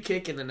from a free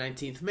kick in the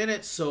 19th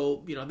minute.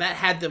 So, that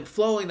had them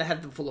flowing. That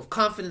had them full of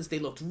confidence. They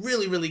looked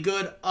really, really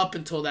good up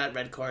until that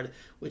red card,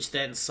 which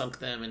then sunk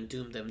them and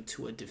doomed them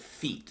to a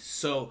defeat.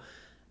 So,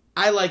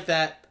 I like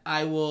that.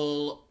 I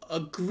will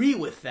agree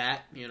with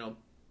that.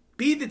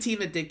 Be the team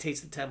that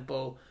dictates the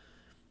tempo,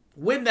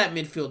 win that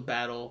midfield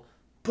battle,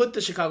 put the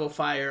Chicago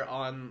Fire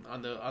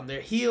on their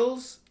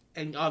heels,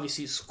 and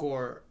obviously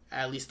score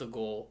at least a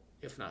goal,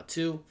 if not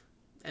two.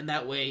 And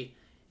that way,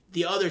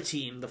 the other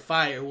team, the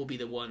Fire, will be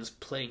the ones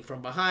playing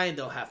from behind.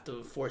 They'll have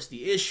to force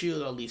the issue.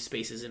 They'll leave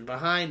spaces in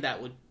behind.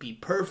 That would be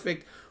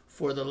perfect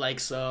for the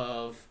likes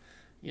of,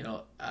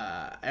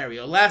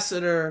 Ariel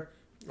Lassiter,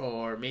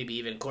 or maybe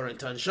even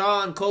Corentin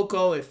Jean,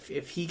 Coco,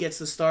 if he gets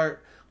the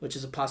start, which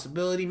is a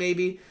possibility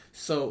maybe.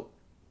 So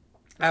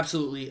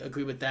absolutely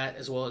agree with that,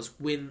 as well as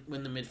win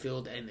the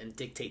midfield and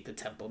dictate the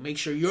tempo. Make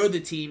sure you're the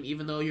team,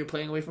 even though you're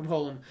playing away from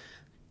home,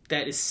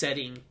 that is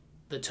setting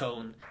the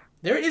tone.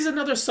 There is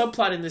another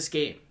subplot in this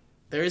game.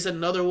 There is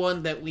another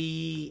one that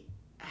we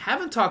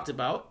haven't talked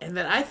about and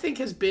that I think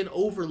has been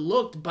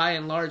overlooked by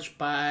and large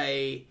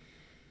by,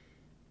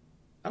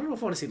 I don't know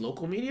if I want to say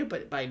local media,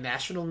 but by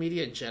national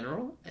media in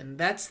general. And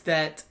that's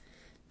that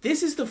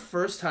this is the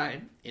first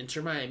time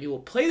Inter Miami will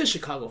play the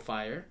Chicago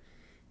Fire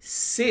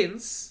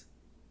since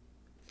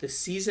the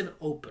season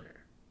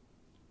opener.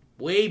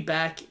 Way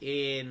back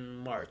in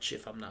March,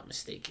 if I'm not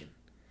mistaken.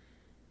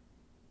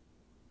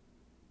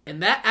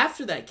 And that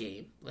after that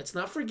game, let's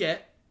not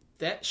forget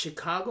that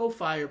Chicago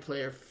Fire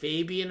player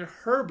Fabian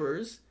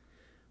Herbers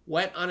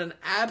went on an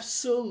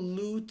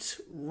absolute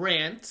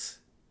rant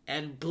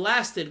and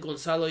blasted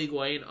Gonzalo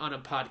Higuain on a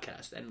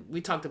podcast. And we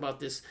talked about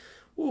this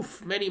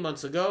many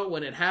months ago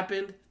when it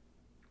happened.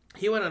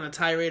 He went on a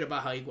tirade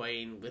about how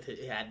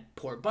Higuain had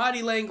poor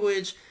body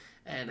language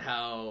and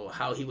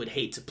how he would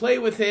hate to play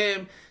with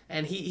him.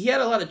 And he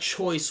had a lot of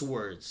choice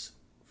words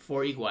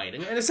for Higuain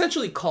and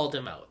essentially called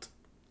him out.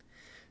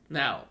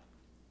 Now,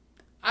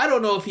 I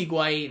don't know if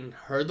Higuain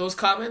heard those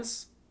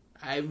comments.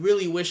 I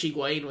really wish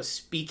Higuain was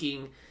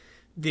speaking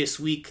this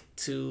week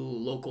to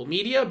local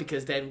media,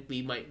 because then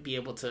we might be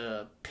able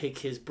to pick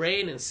his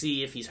brain and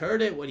see if he's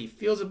heard it, what he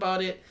feels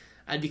about it.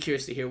 I'd be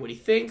curious to hear what he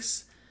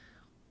thinks.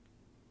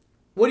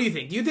 What do you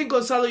think? Do you think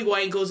Gonzalo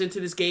Higuain goes into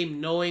this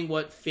game knowing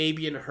what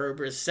Fabian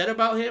Herbers said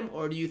about him,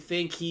 or do you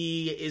think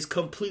he is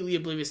completely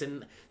oblivious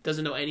and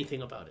doesn't know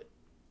anything about it?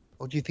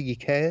 Or do you think he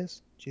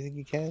cares? Do you think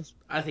he cares?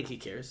 I think he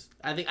cares.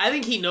 I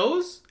think he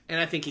knows, and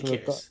I think he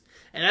cares.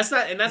 And that's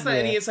not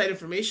any inside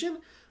information,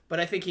 but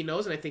I think he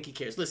knows, and I think he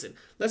cares. Listen,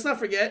 let's not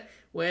forget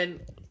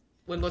when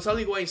Gonzalo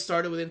Higuain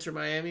started with Inter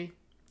Miami,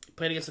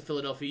 playing against the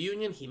Philadelphia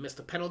Union, he missed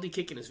a penalty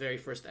kick in his very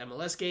first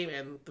MLS game,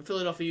 and the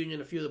Philadelphia Union,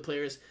 a few of the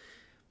players,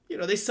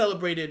 they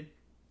celebrated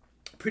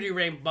pretty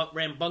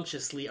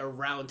rambunctiously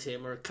around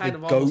him, or kind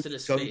of almost in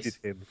his face.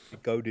 It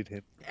goaded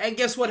him. And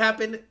guess what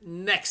happened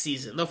next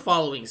season, the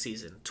following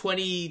season,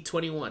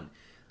 2021,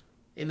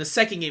 in the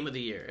second game of the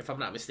year, if I'm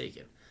not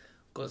mistaken.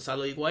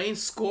 Gonzalo Higuain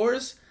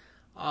scores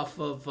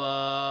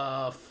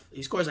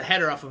he scores a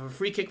header off of a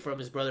free kick from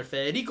his brother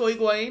Federico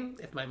Higuain,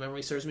 if my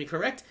memory serves me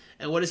correct.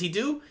 And what does he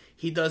do?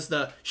 He does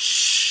the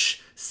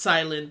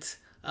silent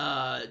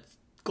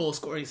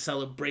goal-scoring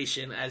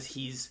celebration as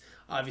he's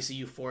obviously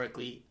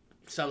euphorically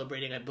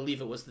celebrating. I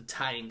believe it was the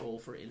tying goal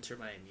for Inter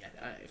Miami,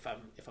 if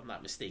I'm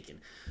not mistaken.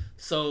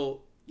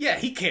 So yeah,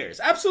 he cares.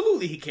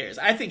 Absolutely, he cares.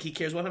 I think he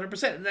cares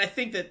 100%. And I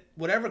think that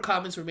whatever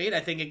comments were made,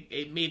 I think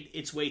it made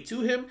its way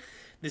to him.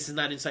 This is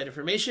not inside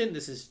information.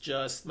 This is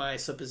just my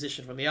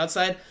supposition from the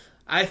outside.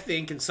 I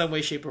think in some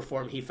way, shape, or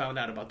form, he found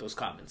out about those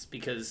comments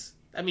because,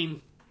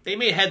 they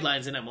made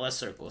headlines in MLS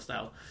circles.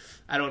 Now,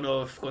 I don't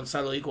know if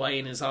Gonzalo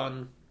Higuain is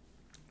on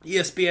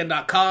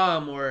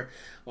ESPN.com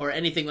or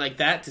anything like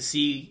that to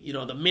see,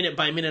 the minute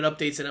by minute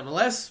updates in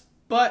MLS,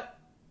 but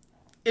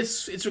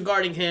it's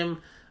regarding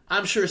him.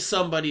 I'm sure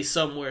somebody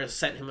somewhere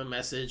sent him a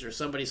message, or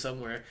somebody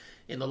somewhere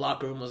in the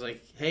locker room was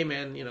like, "Hey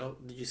man,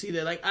 did you see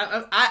that?" Like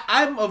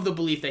I'm of the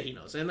belief that he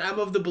knows, and I'm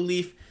of the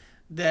belief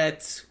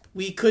that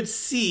we could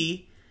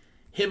see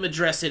him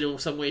address it in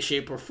some way,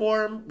 shape, or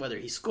form, whether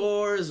he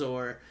scores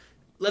or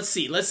let's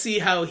see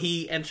how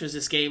he enters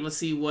this game. Let's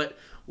see what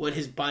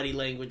his body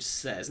language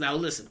says. Now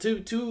listen,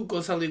 to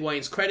Gonzalo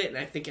Higuain's credit, and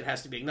I think it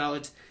has to be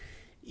acknowledged,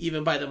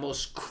 even by the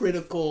most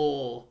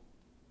critical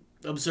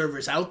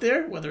observers out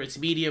there, whether it's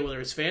media,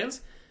 whether it's fans,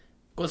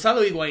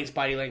 Gonzalo Higuain's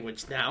body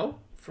language now,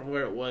 from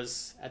where it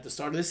was at the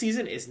start of the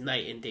season, is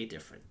night and day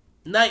different.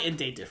 Night and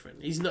day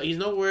different. He's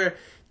nowhere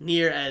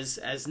near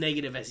as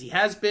negative as he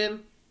has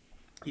been.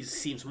 He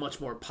seems much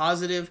more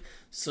positive.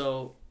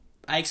 So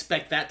I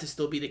expect that to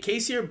still be the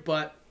case here,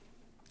 but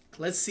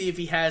let's see if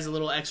he has a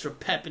little extra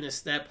pep in his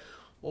step,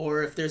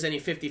 or if there's any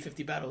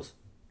 50-50 battles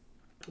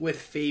with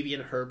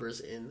Fabian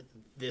Herbers in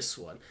this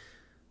one.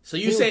 So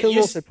he'll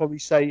also probably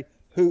say,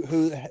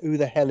 Who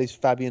the hell is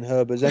Fabian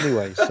Herbers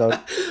anyway? So,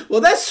 well,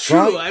 that's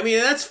true. Right? I mean,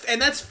 that's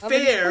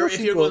fair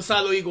if you're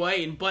Gonzalo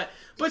Higuain, but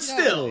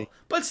still,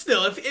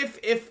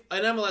 if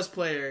an MLS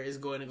player is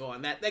going to go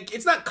on that, like,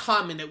 it's not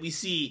common that we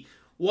see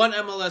one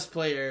MLS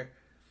player,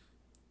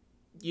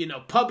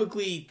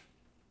 publicly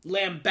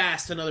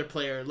lambast another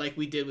player like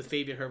we did with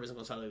Fabian Herbers and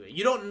Gonzalo Higuain.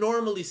 You don't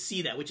normally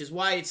see that, which is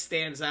why it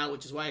stands out,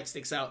 which is why it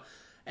sticks out.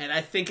 And I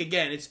think,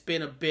 again, it's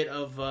been a bit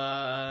of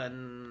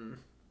an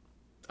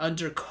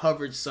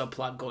undercovered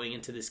subplot going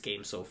into this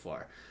game so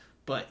far.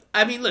 But,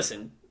 I mean,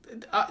 listen,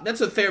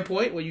 that's a fair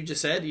point, what you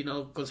just said.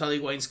 Gonzalo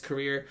Higuain's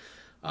career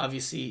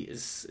obviously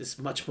is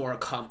much more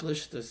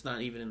accomplished. It's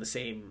not even in the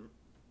same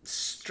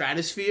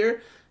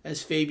stratosphere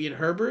as Fabian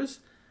Herbers.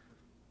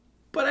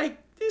 But I think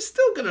it's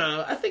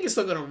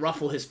still gonna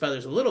ruffle his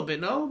feathers a little bit.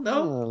 No,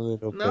 a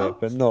little bit,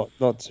 but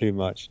not too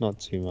much.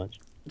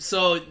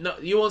 So no,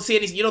 you won't see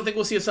any. You don't think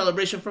we'll see a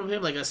celebration from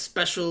him, like a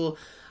special?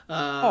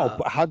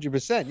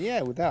 100%,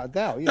 yeah, without a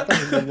doubt. It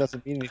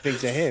doesn't mean anything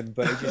to him,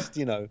 but it just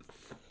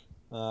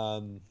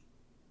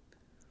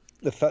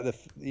the fact that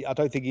I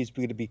don't think he's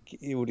going to be.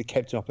 It would have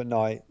kept him up at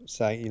night,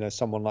 saying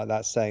someone like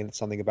that saying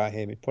something about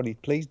him. It probably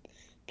pleased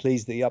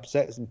that he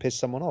upsets and pissed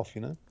someone off.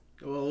 Well,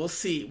 we'll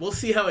see. We'll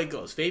see how it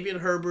goes. Fabian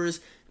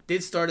Herbers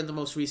did start in the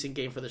most recent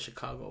game for the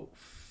Chicago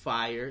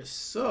Fire,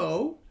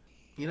 so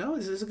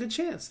there's a good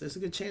chance. There's a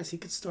good chance he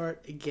could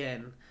start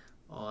again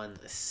on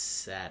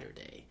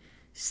Saturday.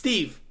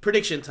 Steve,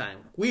 prediction time.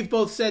 We've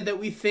both said that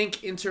we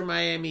think Inter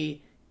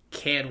Miami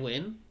can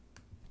win.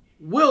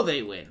 Will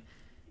they win?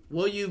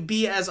 Will you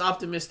be as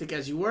optimistic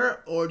as you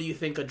were, or do you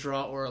think a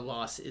draw or a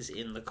loss is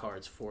in the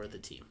cards for the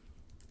team?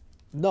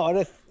 No,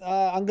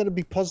 I'm going to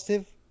be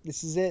positive.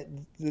 This is it.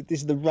 This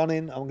is the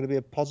run-in. I'm going to be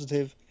a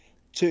positive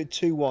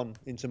 2-1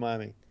 Inter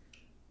Miami.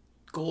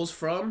 Goals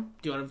from?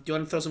 Do you want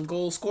to throw some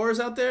goal scorers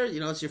out there?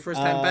 It's your first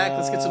time back.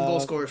 Let's get some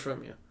goal scorers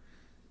from you.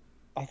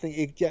 I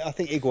think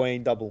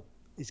Higuain double.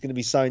 He's going to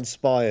be so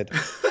inspired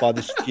by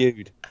this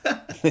feud.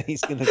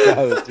 He's going to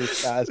go.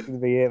 That's going to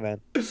be it, man.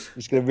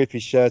 He's going to rip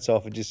his shirt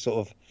off and just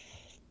sort of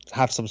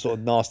have some sort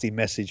of nasty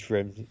message for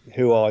him.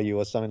 Who are you,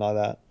 or something like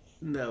that.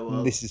 No,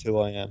 well, this is who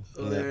I am.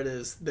 Well, yeah.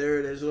 There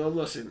it is. Well,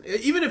 listen,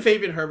 even if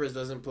Fabian Herbers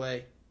doesn't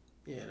play,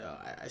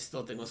 I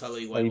still think Gonzalo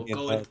Higuain will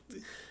go in.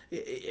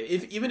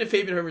 Even if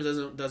Fabian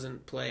Herbers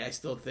doesn't play, I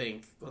still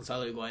think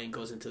Gonzalo Higuain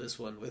goes into this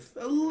one with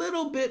a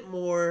little bit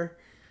more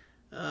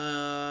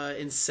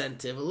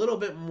incentive, a little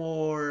bit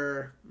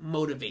more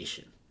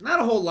motivation. Not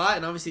a whole lot,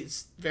 and obviously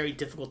it's very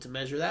difficult to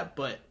measure that,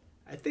 but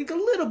I think a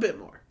little bit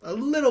more.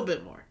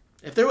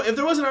 If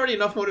there wasn't already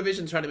enough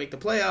motivation to try to make the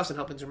playoffs and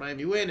help Inter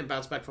Miami win and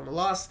bounce back from a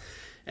loss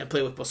and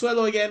play with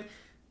Pozuelo again,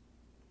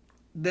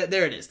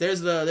 there it is.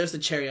 There's the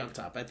cherry on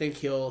top. I think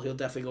he'll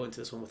definitely go into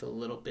this one with a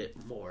little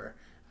bit more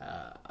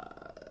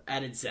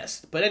added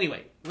zest. But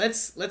anyway,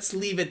 let's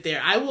leave it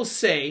there. I will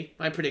say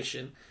my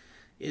prediction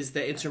is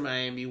that Inter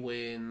Miami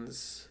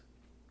wins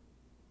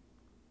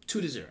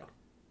 2-0.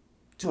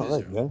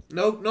 2-0.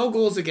 No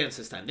goals against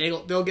this time.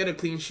 They'll get a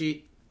clean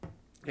sheet.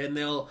 And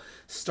they'll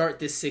start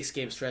this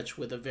 6-game stretch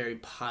with a very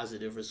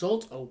positive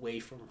result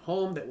away from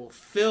home that will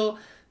fill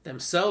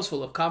themselves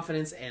full of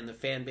confidence and the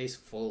fan base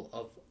full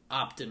of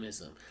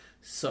optimism.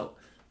 So,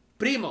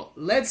 Primo,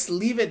 let's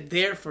leave it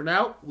there for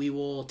now. We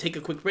will take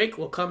a quick break.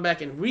 We'll come back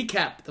and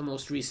recap the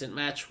most recent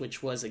match,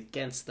 which was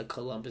against the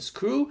Columbus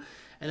Crew.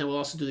 And then we'll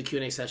also do the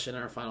Q&A session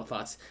and our final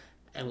thoughts.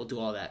 And we'll do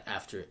all that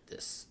after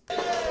this.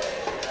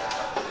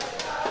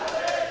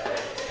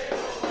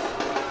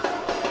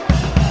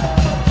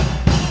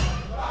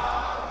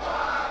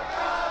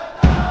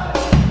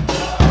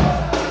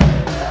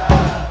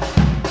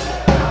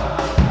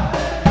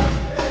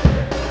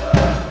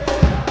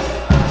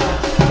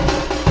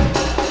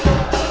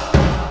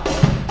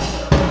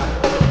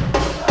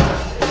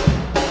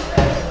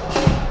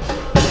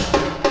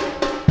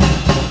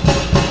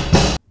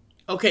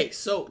 Okay,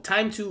 so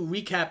time to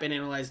recap and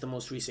analyze the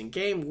most recent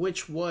game,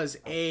 which was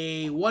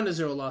a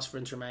 1-0 loss for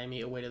Inter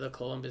Miami away to the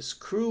Columbus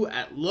Crew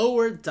at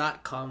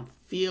Lower.com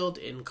Field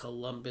in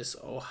Columbus,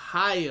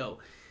 Ohio.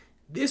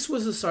 This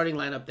was the starting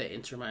lineup that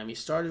Inter Miami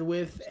started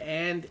with,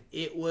 and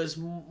it was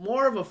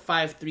more of a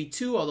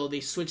 5-3-2, although they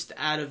switched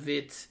out of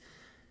it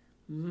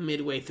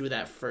midway through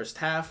that first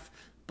half.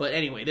 But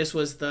anyway, this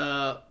was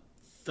the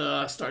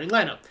starting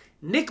lineup.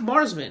 Nick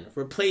Marsman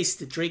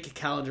replaced Drake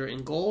Callender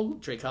in goal.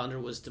 Drake Callender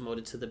was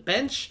demoted to the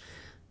bench.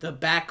 The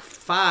back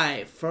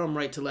five from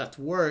right to left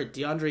were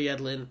DeAndre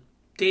Yedlin,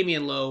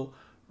 Damian Lowe,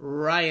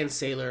 Ryan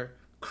Saylor,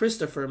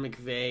 Christopher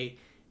McVeigh,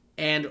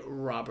 and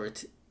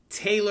Robert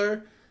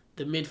Taylor.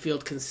 The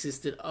midfield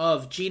consisted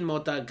of Jean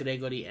Mota,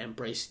 Gregory, and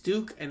Bryce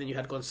Duke. And then you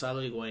had Gonzalo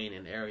Higuain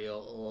and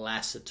Ariel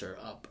Lassiter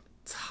up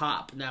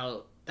top.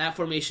 Now, that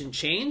formation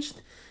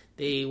changed.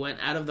 They went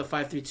out of the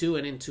 5-3-2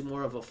 and into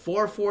more of a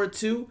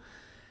 4-4-2.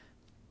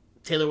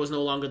 Taylor was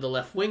no longer the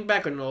left wing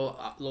back, or no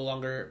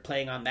longer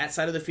playing on that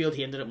side of the field.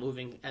 He ended up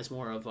moving as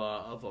more of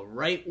a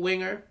right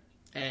winger,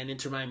 and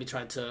Inter Miami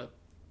tried to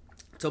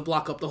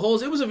block up the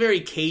holes. It was a very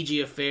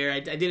cagey affair.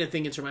 I didn't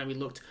think Inter Miami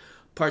looked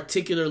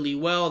particularly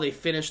well. They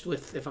finished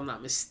with, if I'm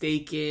not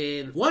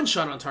mistaken, 1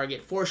 shot on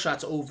target, 4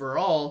 shots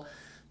overall.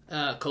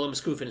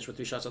 Columbus Crew finished with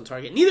 3 shots on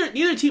target.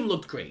 Neither team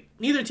looked great.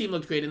 Neither team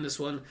looked great in this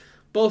one.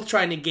 Both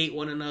trying to gate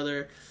one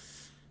another.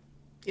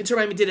 Inter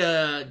Miami did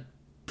a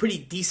pretty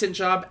decent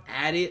job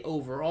at it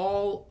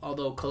overall,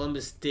 although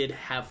Columbus did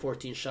have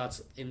 14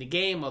 shots in the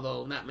game,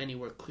 although not many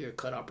were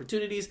clear-cut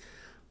opportunities.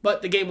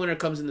 But the game winner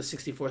comes in the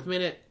 64th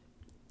minute.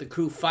 The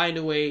Crew find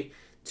a way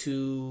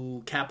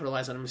to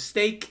capitalize on a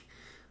mistake.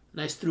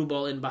 Nice through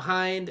ball in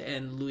behind,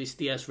 and Luis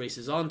Diaz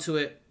races onto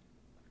it.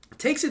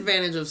 Takes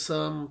advantage of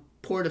some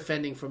poor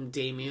defending from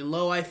Damian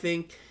Lowe, I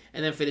think,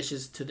 and then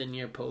finishes to the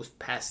near post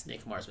past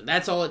Nick Marsman.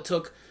 That's all it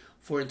took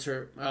for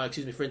Inter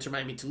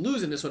Miami to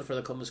lose in this one, for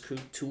the Columbus Crew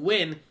to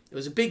win. It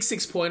was a big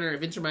 6-pointer.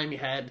 If Inter Miami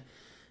had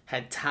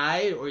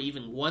tied or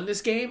even won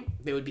this game,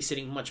 they would be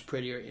sitting much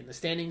prettier in the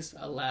standings.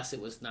 Alas, it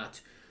was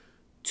not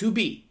to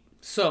be.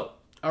 So,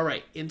 all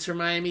right, Inter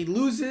Miami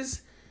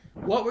loses.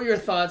 What were your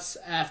thoughts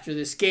after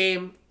this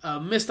game? A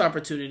missed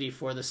opportunity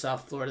for the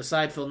South Florida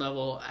side. Phil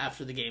Neville,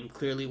 after the game,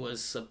 clearly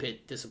was a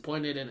bit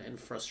disappointed and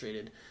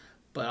frustrated,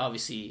 but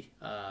obviously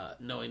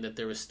knowing that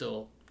there was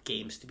still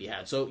games to be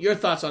had. So your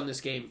thoughts on this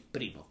game,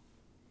 Primo?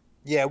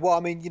 Yeah, well, I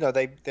mean,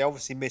 they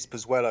obviously missed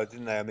Pozuelo,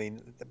 didn't they? I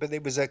mean, but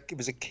it was a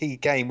key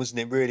game, wasn't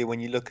it? Really,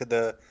 when you look at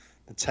the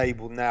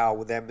table now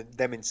with them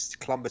in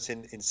Columbus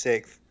in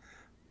 6th,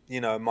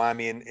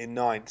 Miami in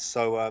 9th.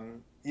 So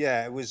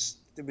yeah, it was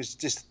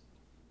just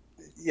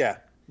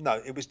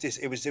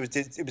it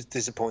was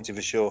disappointing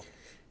for sure.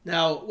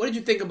 Now, what did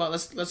you think about?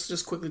 Let's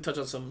just quickly touch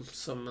on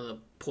some of the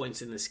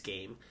points in this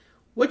game.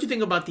 What did you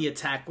think about the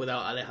attack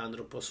without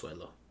Alejandro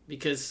Pozuelo?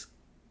 Because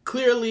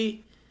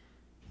clearly,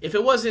 if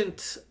it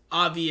wasn't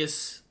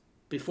obvious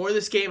before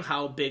this game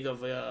how big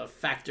of a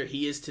factor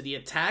he is to the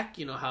attack,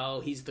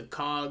 how he's the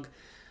cog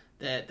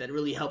that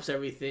really helps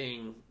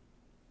everything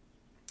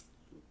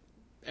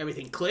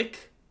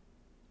click,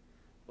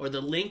 or the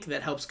link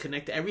that helps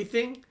connect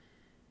everything,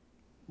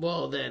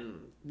 well, then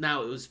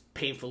now it was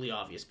painfully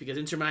obvious, because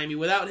Inter Miami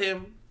without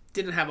him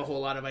didn't have a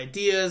whole lot of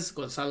ideas.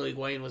 Gonzalo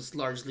Higuain was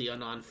largely a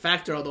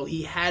non-factor, although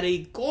he had a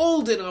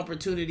golden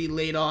opportunity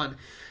late on.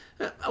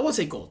 I won't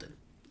say golden.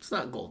 It's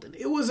not golden.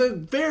 It was a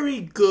very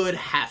good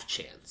half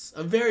chance.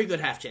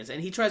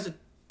 And he tries to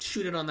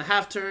shoot it on the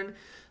half turn,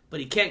 but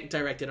he can't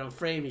direct it on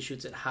frame. He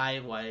shoots it high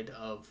and wide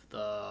of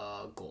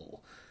the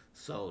goal.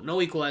 So no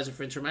equalizer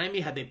for Inter Miami.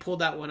 Had they pulled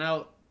that one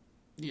out,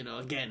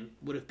 again,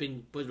 would have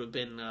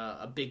been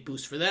a big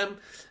boost for them,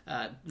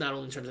 not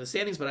only in terms of the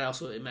standings, but I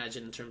also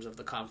imagine in terms of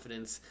the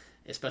confidence,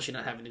 especially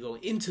not having to go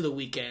into the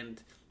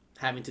weekend,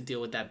 having to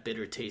deal with that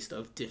bitter taste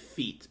of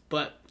defeat.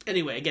 But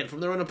anyway, again, from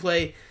the run of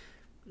play,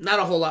 not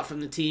a whole lot from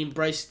the team.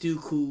 Bryce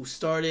Duke, who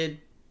started,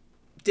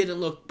 didn't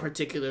look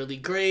particularly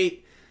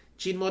great.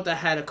 Jean Mota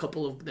had a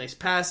couple of nice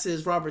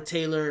passes. Robert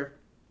Taylor,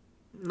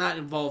 not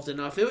involved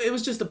enough. It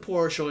was just a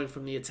poor showing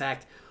from the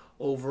attack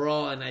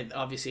overall, and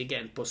obviously,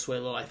 again,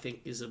 Pozuelo, I think,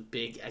 is a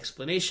big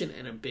explanation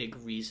and a big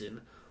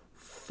reason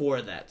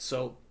for that.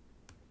 So,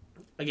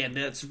 again,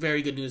 that's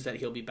very good news that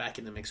he'll be back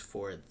in the mix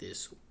for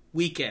this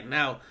weekend.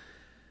 Now,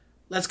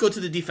 let's go to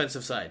the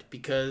defensive side,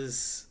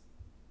 because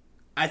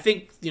I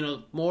think,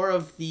 more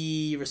of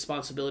the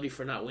responsibility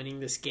for not winning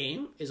this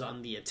game is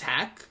on the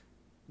attack,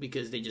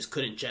 because they just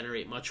couldn't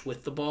generate much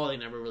with the ball. They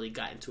never really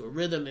got into a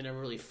rhythm. They never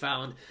really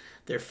found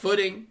their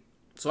footing.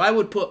 So I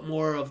would put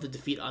more of the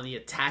defeat on the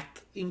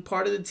attacking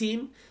part of the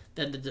team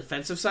than the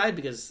defensive side,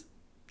 because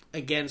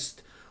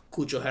against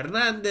Cucho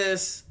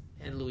Hernandez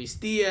and Luis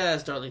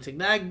Diaz, Darlington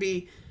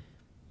Nagbe,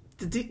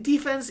 the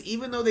defense,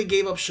 even though they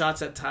gave up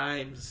shots at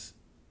times,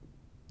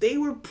 they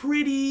were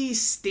pretty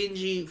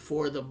stingy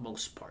for the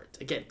most part.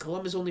 Again,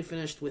 Columbus only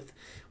finished with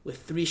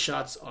 3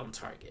 shots on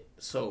target.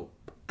 So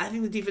I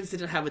think the defense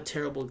didn't have a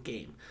terrible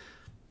game.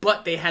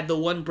 But they had the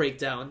one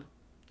breakdown,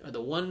 or the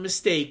one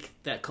mistake,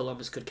 that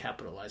Columbus could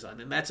capitalize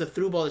on. And that's a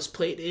through ball that's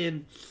played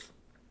in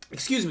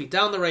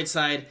down the right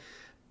side,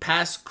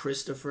 past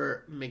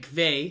Christopher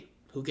McVey,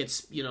 who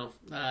gets, le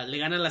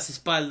ganan las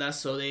espaldas,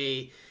 so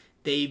they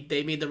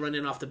made the run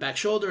in off the back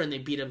shoulder and they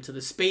beat him to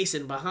the space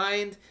and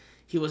behind.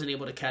 He wasn't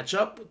able to catch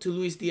up to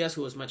Luis Diaz,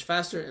 who was much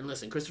faster. And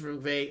listen, Christopher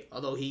McVey,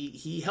 although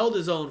he held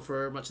his own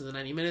for much of the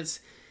 90 minutes,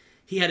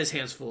 he had his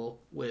hands full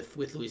with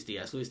Luis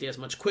Diaz. Luis Diaz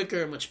much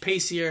quicker, much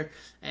pacier,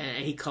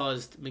 and he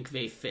caused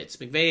McVey fits.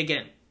 McVey,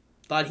 again,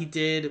 thought he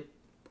did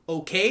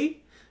okay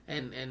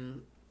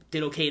and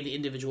did okay in the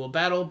individual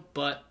battle,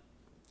 but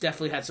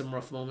definitely had some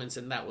rough moments,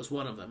 and that was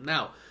one of them.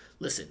 Now,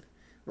 listen,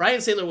 Ryan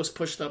Saylor was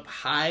pushed up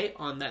high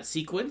on that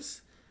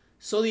sequence,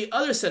 so the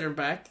other center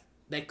back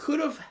that could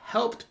have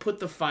helped put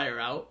the fire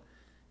out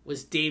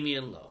was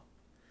Damian Lowe.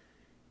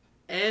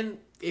 And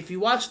if you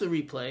watch the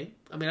replay,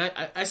 I mean,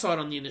 I saw it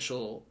on the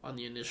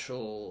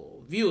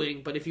initial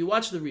viewing, but if you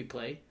watch the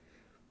replay,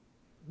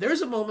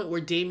 there's a moment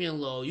where Damian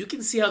Lowe, you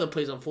can see how the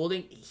play's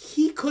unfolding,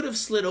 he could have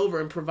slid over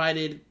and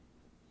provided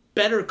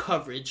better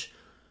coverage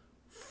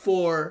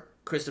for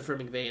Christopher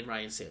McVey and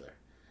Ryan Saylor.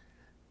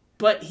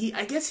 But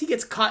I guess he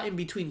gets caught in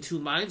between two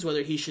minds,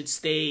 whether he should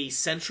stay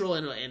central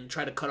and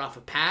try to cut off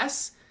a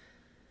pass,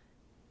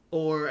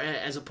 or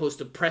as opposed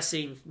to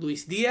pressing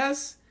Luis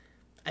Diaz.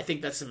 I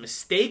think that's a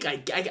mistake.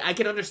 I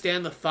can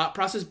understand the thought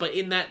process, but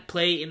in that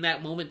play, in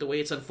that moment, the way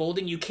it's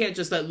unfolding, you can't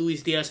just let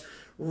Luis Diaz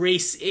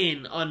race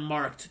in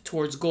unmarked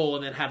towards goal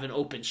and then have an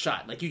open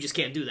shot. Like, you just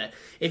can't do that.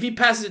 If he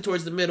passes it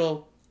towards the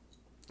middle,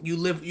 you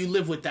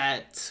live with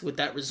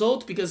that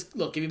result, because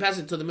look, if you pass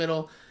it to the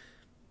middle,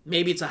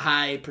 maybe it's a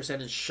high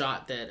percentage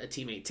shot that a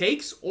teammate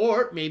takes,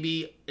 or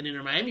maybe an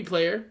Inter Miami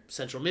player,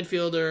 central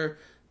midfielder,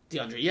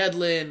 DeAndre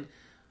Yedlin,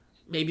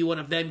 maybe one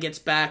of them gets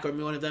back, or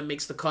one of them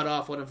makes the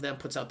cutoff, one of them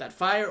puts out that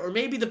fire, or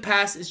maybe the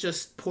pass is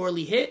just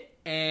poorly hit,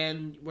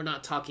 and we're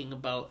not talking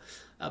about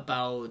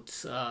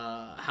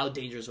how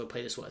dangerous of a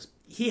play this was.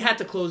 He had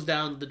to close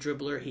down the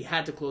dribbler. He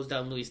had to close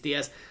down Luis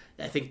Diaz.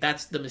 I think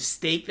that's the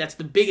mistake. That's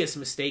the biggest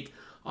mistake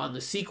on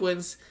the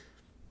sequence.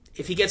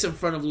 If he gets in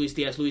front of Luis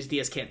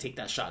Diaz can't take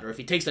that shot. Or if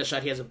he takes that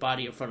shot, he has a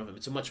body in front of him.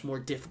 It's much more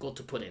difficult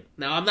to put in.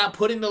 Now, I'm not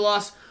putting the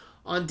loss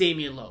on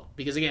Damian Lowe,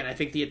 because again, I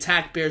think the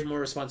attack bears more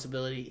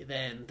responsibility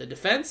than the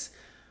defense,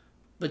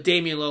 but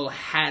Damian Lowe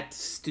had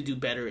to do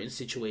better in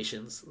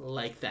situations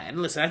like that. And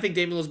listen, I think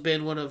Damian Lowe's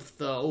been one of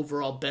the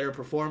overall better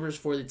performers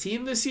for the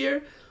team this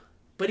year,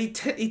 but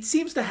he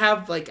seems to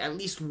have like at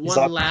least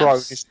one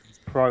lapse. He's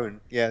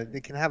prone. Yeah,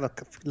 they can have a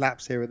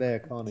lapse here or there,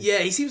 can't he? Yeah,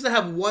 he seems to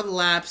have one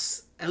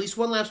lapse, at least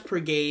one lapse per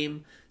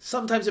game.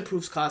 Sometimes it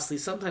proves costly,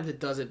 sometimes it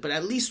doesn't, but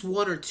at least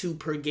one or two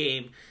per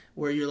game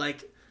where you're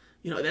like,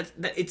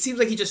 that it seems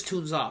like he just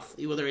tunes off.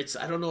 Whether it's,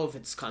 I don't know if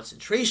it's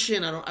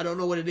concentration, I don't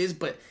know what it is,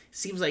 but it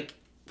seems like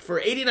for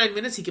 89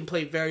 minutes he can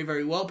play very,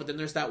 very well, but then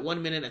there's that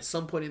 1 minute at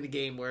some point in the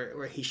game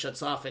where he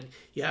shuts off, and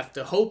you have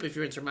to hope, if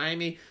you're Inter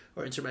Miami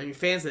or Inter Miami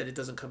fans, that it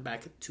doesn't come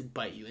back to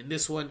bite you. In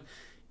this one,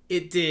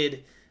 it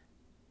did.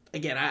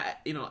 Again,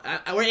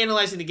 we're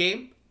analyzing the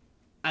game.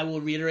 I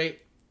will reiterate,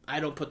 I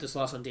don't put this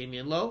loss on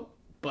Damian Lowe,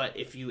 but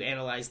if you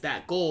analyze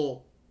that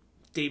goal,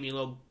 Damian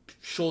Lowe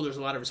shoulders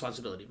a lot of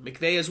responsibility.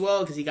 McVey as well,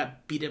 because he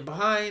got beat in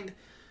behind.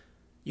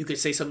 You could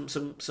say some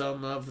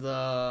of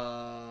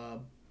the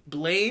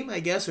blame, I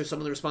guess, or some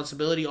of the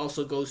responsibility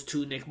also goes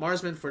to Nick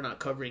Marsman for not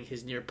covering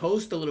his near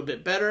post a little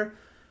bit better.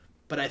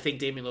 But I think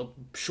Damian Lowe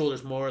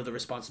shoulders more of the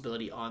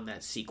responsibility on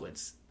that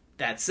sequence.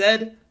 That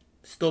said,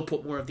 still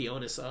put more of the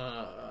onus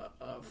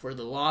for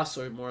the loss,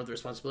 or more of the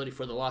responsibility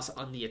for the loss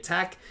on the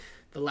attack.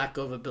 The lack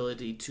of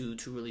ability to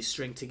really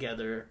string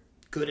together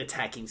good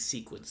attacking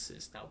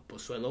sequences. Now,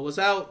 Pozuelo was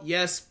out,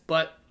 yes,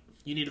 but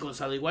you needed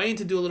Gonzalo Higuain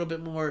to do a little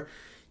bit more.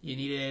 You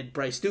needed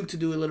Bryce Duke to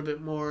do a little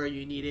bit more.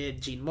 You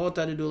needed Jean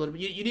Mota to do a little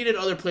bit. You needed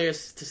other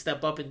players to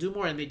step up and do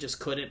more, and they just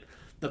couldn't.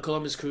 The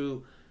Columbus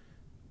Crew,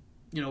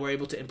 were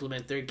able to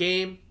implement their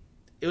game.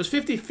 It was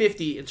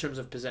 50-50 in terms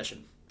of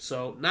possession.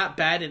 So not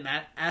bad in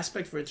that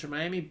aspect for Inter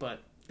Miami,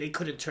 but they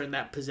couldn't turn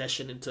that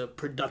possession into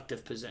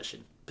productive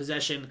possession.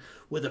 Possession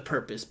with a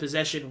purpose.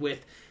 Possession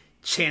with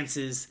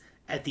chances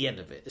at the end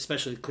of it,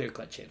 especially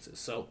clear-cut chances.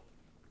 So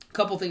a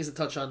couple things to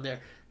touch on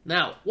there.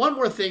 Now, one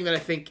more thing that I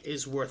think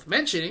is worth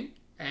mentioning,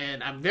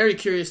 and I'm very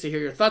curious to hear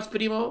your thoughts,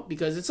 Primo,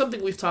 because it's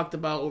something we've talked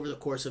about over the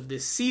course of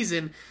this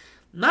season.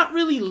 Not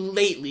really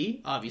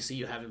lately. Obviously,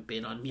 you haven't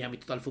been on Miami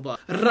Total Football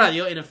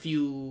Radio in a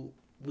few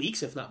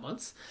weeks, if not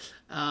months.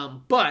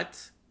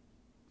 But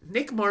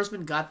Nick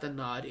Marsman got the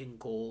nod in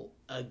goal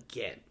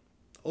again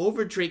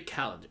over Drake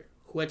Callender,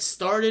 who had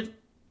started,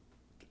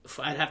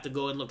 I'd have to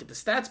go and look at the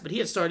stats, but he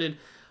had started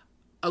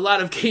a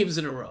lot of games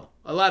in a row.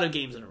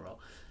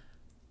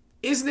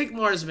 Is Nick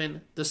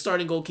Marsman the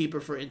starting goalkeeper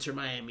for Inter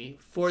Miami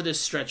for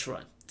this stretch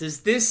run?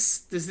 Does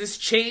this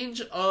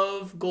change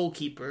of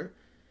goalkeeper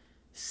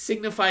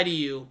signify to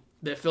you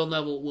that Phil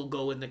Neville will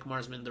go with Nick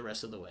Marsman the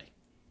rest of the way?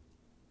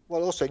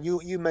 Well, also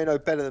you may know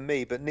better than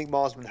me, but Nick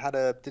Marsman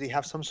did he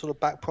have some sort of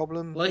back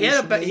problem? Well, he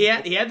had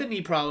the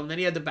knee problem, then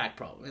he had the back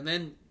problem, and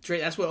then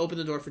that's what opened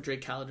the door for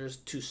Drake Callender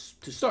to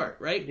start,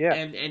 right? Yeah.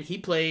 And he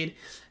played,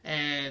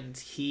 and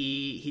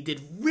he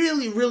did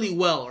really, really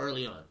well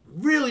early on,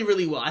 really,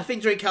 really well. I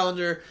think Drake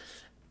Callender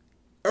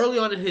early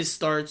on in his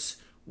starts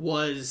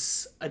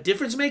was a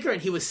difference maker,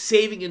 and he was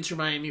saving Inter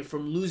Miami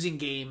from losing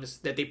games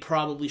that they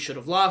probably should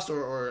have lost,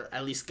 or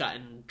at least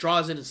gotten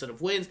draws in instead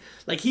of wins.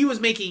 Like, he was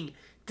making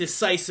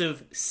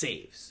decisive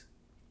saves.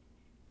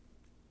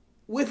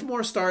 With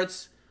more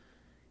starts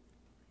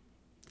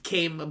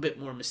came a bit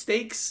more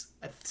mistakes.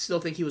 I still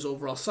think he was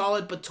overall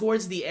solid, but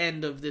towards the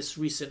end of this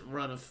recent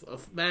run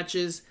of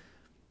matches,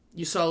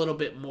 you saw a little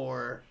bit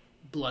more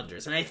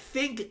blunders. And I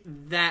think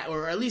that,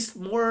 or at least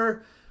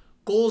more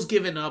goals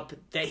given up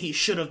that he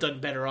should have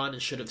done better on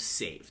and should have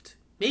saved.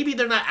 Maybe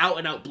they're not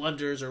out-and-out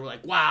blunders or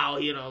like, wow,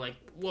 like,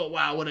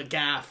 wow, what a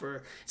gaffe.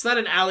 Or it's not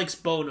an Alex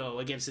Bono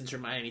against Inter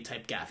Miami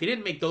type gaffe. He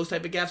didn't make those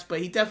type of gaffes,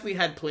 but he definitely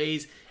had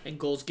plays and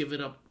goals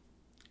given up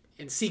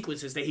in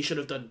sequences that he should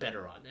have done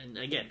better on. And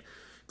again,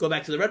 go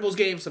back to the Red Bulls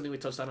game, something we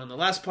touched on the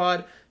last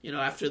pod.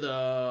 After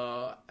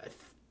I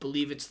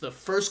believe it's the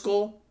first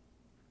goal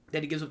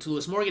that he gives up to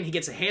Lewis Morgan, he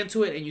gets a hand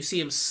to it, and you see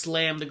him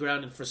slam the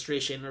ground in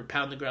frustration or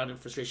pound the ground in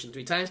frustration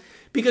 3 times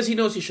because he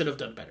knows he should have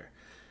done better.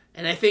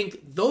 And I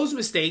think those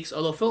mistakes,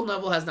 although Phil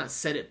Neville has not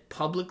said it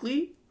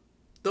publicly,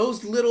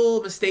 those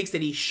little mistakes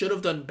that he should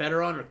have done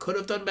better on or could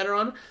have done better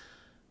on,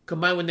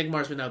 combined with Nick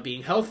Marsman now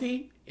being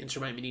healthy, Inter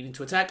Miami needing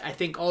to attack, I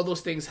think all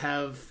those things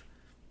have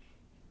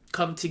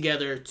come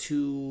together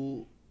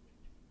to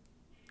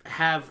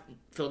have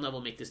Phil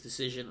Neville make this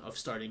decision of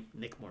starting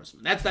Nick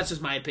Marsman. That's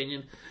just my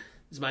opinion.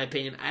 It's my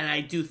opinion. And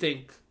I do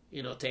think,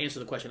 to answer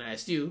the question I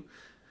asked you,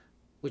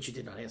 which you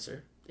did not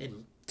answer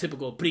in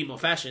typical Primo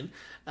fashion,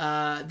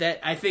 that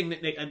I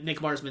think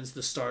Nick Marsman's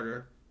the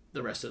starter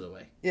the rest of the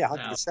way. Yeah,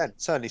 100%.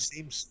 Certainly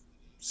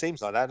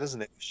seems like that,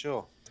 doesn't it? For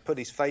sure. Put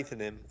his faith in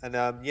him, and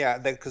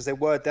because there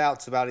were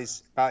doubts about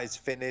his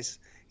fitness.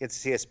 He had to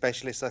see a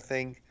specialist, I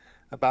think,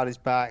 about his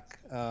back.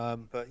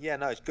 But yeah,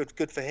 no, it's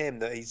good for him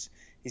that he's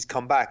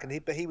come back,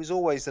 but he was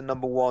always the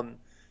number one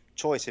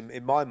choice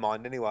in my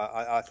mind. Anyway,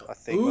 I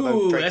think.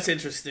 Ooh, that's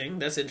interesting.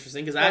 That's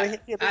interesting because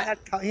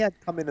he had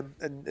come in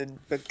and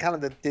but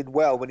Callender did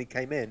well when he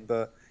came in,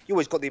 but you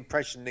always got the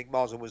impression Nick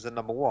Marsman was the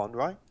number one,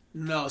 right?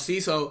 No,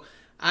 so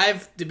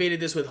I've debated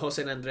this with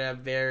Jose and Andrea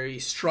very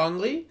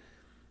strongly.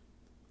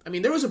 I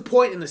mean, there was a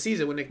point in the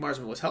season when Nick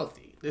Marsman was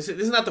healthy. This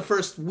is not the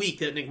first week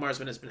that Nick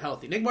Marsman has been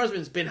healthy. Nick Marsman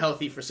has been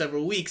healthy for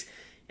several weeks,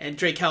 and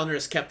Drake Callender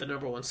has kept the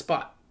number one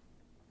spot.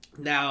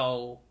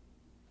 Now,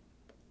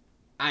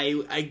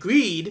 I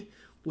agreed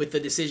with the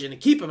decision to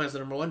keep him as the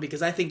number one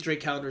because I think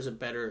Drake Callender is a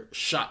better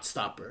shot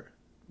stopper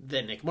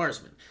than Nick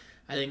Marsman.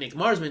 I think Nick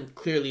Marsman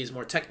clearly is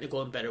more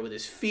technical and better with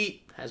his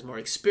feet, has more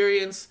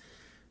experience,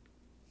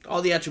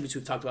 all the attributes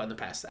we've talked about in the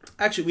past.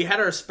 Actually, we had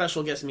our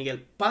special guest Miguel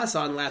Paz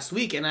on last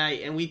week,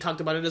 and we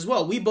talked about it as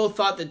well. We both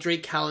thought that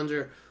Drake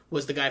Callender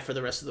was the guy for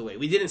the rest of the way.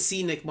 We didn't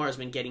see Nick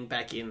Marsman getting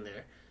back in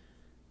there,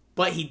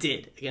 but he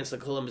did against the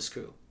Columbus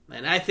Crew.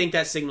 And I think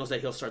that signals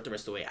that he'll start the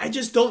rest of the way. I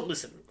just don't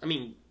listen. I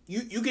mean,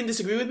 you can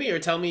disagree with me or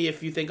tell me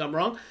if you think I'm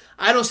wrong.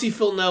 I don't see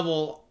Phil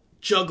Neville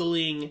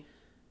juggling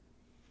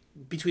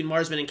between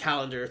Marsman and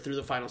Callender through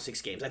the final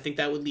 6 games. I think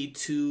that would lead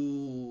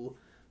to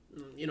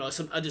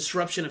a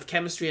disruption of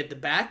chemistry at the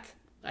back.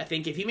 I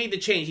think if he made the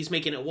change, he's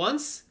making it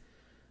once,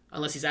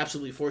 unless he's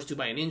absolutely forced to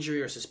by an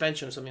injury or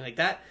suspension or something like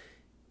that.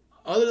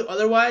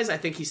 Otherwise, I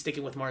think he's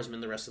sticking with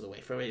Marsman the rest of the way.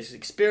 For his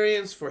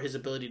experience, for his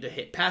ability to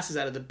hit passes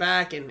out of the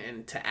back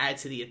and to add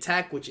to the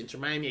attack, which Inter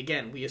Miami,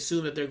 again, we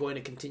assume that they're going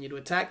to continue to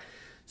attack.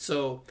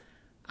 So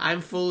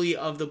I'm fully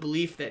of the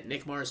belief that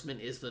Nick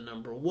Marsman is the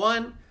number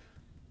one.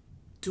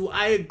 Do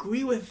I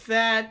agree with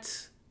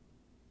that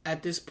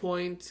at this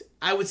point?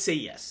 I would say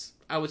yes.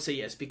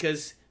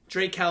 Because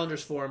Drake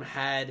Callender's form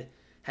had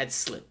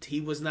slipped. He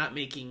was not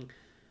making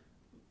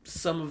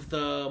some of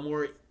the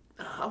more,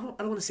 I don't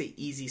want to say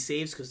easy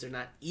saves because they're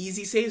not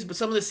easy saves, but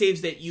some of the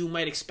saves that you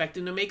might expect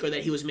him to make or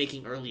that he was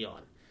making early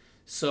on.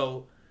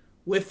 So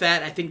with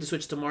that, I think the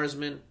switch to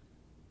Marsman,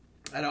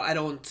 I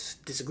don't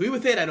disagree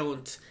with it. I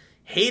don't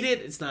hate it.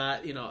 It's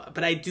not,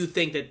 but I do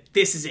think that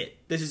this is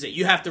it.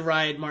 You have to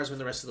ride Marsman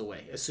the rest of the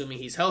way, assuming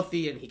he's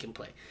healthy and he can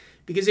play.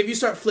 Because if you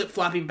start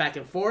flip-flopping back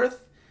and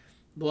forth,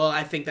 well,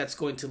 I think that's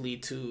going to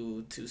lead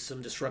to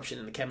some disruption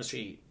in the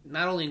chemistry,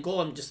 not only in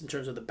goal, just in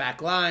terms of the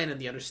back line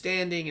and the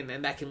understanding, and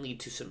then that can lead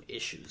to some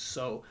issues.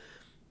 So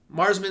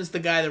Marsman's the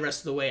guy the rest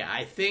of the way,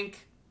 I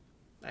think.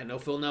 I know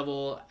Phil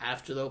Neville,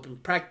 after the open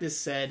practice,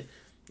 said,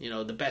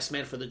 the best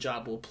man for the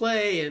job will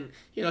play, and,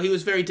 he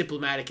was very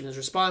diplomatic in his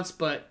response,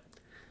 but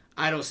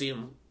I don't see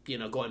him,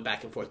 going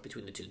back and forth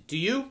between the two. Do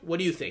you? What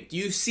do you think? Do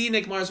you see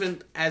Nick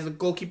Marsman as the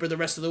goalkeeper the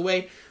rest of the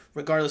way,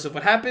 regardless of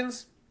what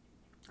happens?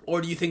 Or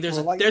do you think there's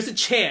a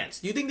chance?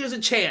 Do you think there's a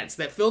chance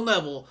that Phil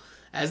Neville,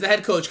 as the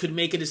head coach, could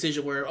make a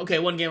decision where, okay,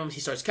 one game he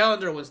starts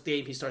Callender, one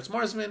game he starts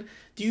Marsman?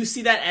 Do you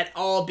see that at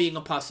all being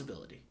a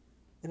possibility?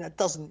 And that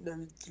doesn't.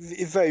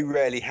 It very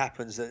rarely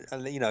happens that,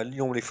 and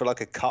normally for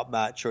like a cup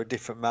match or a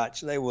different match,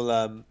 they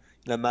will,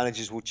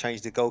 managers will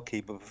change the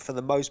goalkeeper. But for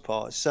the most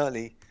part,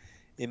 certainly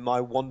in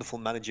my wonderful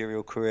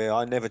managerial career,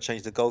 I never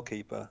changed the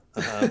goalkeeper.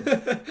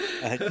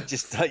 And you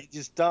just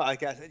don't. I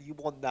guess you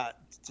want that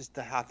just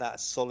to have that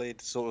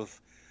solid sort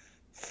of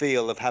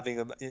feel of having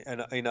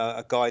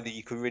a guy that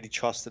you can really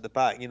trust at the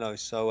back.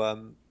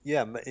 So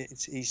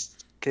he's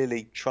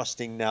clearly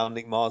trusting now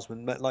Nick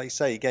Marsman. Like you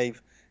say, he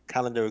gave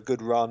Calendar a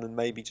good run, and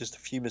maybe just a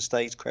few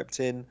mistakes crept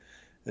in,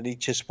 and he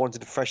just wanted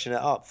to freshen it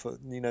up for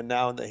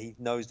now that he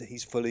knows that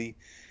he's fully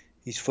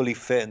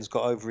fit and's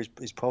got over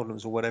his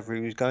problems or whatever he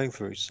was going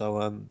through. So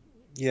I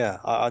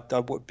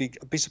would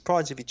be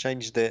surprised if he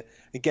changed it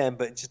again,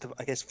 but just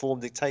I guess form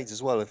dictates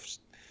as well. If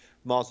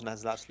Marsden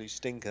has an absolute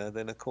stinker,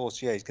 then of course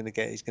he's going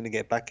to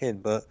get back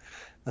in. But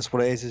that's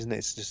what it is, isn't it?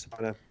 It's just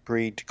about to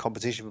breed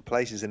competition for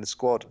places in the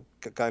squad,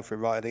 going for it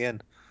right at the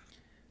end.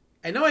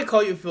 I know I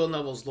call you Phil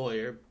Neville's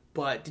lawyer,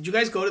 but did you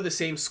guys go to the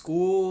same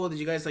school? Did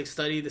you guys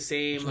study the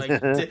same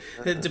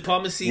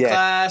diplomacy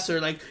class,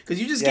 or because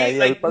you just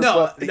gave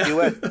no.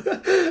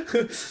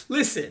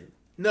 Listen,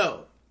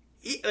 no.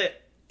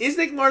 Is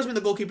Nick Marsman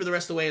the goalkeeper the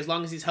rest of the way as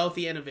long as he's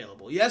healthy and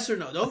available? Yes or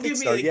no? Don't give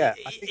me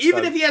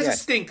even if he has a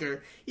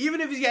stinker.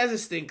 Even if he has a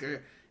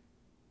stinker,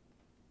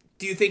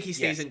 do you think he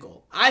stays in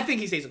goal? I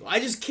think he stays in goal. I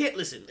just can't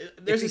listen.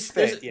 There's a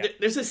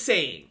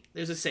saying.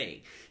 There's a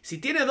saying. Si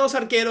tienes dos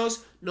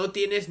arqueros, no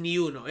tienes ni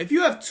uno. If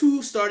you have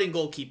two starting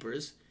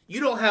goalkeepers,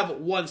 you don't have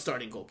one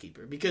starting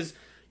goalkeeper, because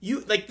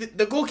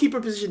the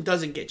goalkeeper position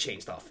doesn't get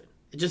changed often.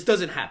 It just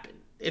doesn't happen.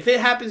 If it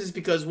happens, it's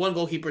because one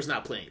goalkeeper is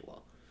not playing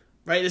well,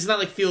 right? It's not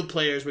like field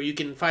players where you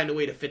can find a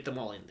way to fit them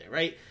all in there,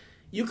 right?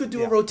 You could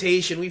do a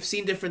rotation. We've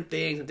seen different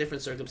things in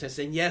different circumstances,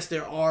 and yes,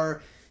 there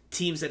are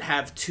teams that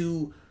have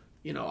two,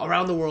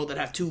 around the world that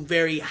have two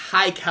very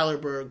high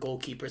caliber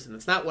goalkeepers, and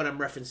that's not what I'm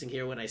referencing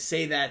here when I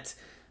say that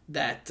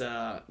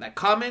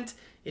comment.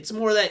 It's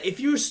more that if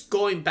you're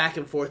going back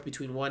and forth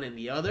between one and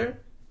the other,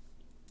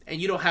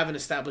 and you don't have an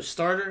established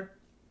starter,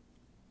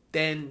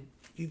 then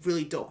you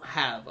really don't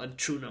have a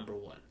true number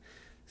one.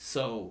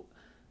 So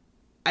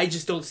I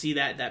just don't see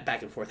that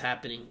back and forth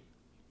happening.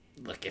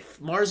 Look, if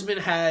Marsman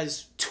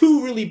has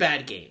two really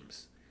bad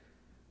games,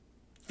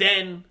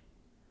 then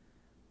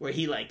where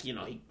he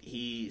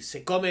he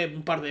se come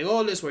un par de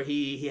goles, where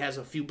he has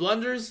a few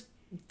blunders,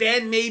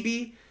 then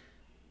maybe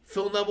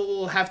Phil Neville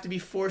will have to be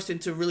forced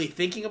into really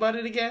thinking about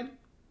it again.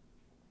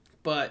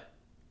 But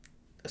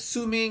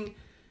assuming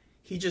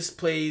he just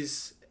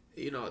plays,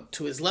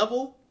 to his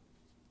level,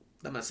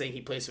 I'm not saying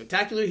he plays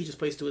spectacular, he just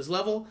plays to his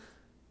level,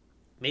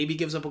 maybe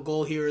gives up a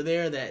goal here or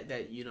there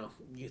that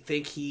you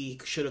think he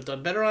should have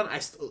done better on, I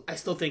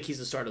still think he's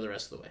the starter the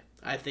rest of the way.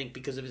 I think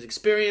because of his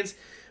experience,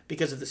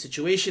 because of the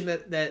situation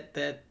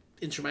that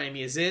Inter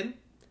Miami is in,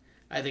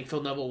 I think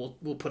Phil Neville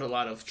will put a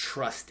lot of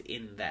trust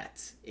in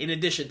that, in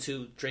addition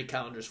to Drake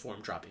Calendar's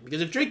form dropping.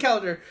 Because if Drake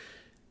Calendar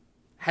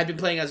had been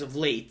playing as of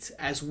late,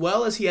 as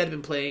well as he had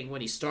been playing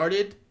when he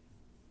started,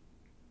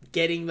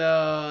 getting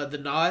the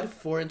nod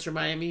for Inter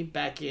Miami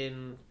back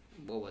in,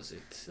 what was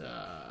it,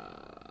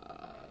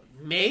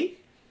 May?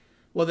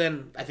 Well,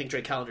 then I think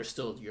Drake Calendar's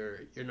still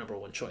your number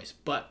one choice.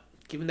 But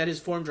given that his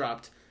form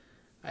dropped,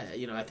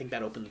 I think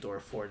that opened the door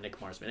for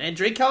Nick Marsman. And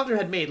Drake Calendar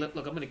had made, look,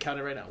 I'm going to count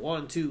it right now,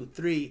 1, 2,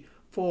 3,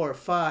 4,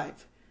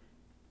 5.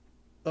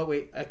 Oh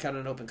wait, I counted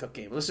an Open Cup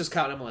game. Let's just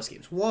count MLS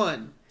games.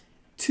 1,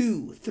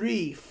 2,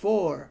 3,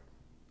 4,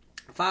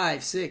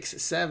 5,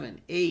 6,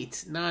 7,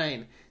 8,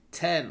 9,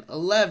 10,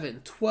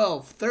 11,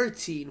 12,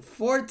 13,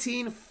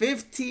 14,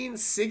 15,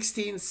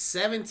 16,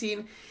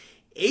 17,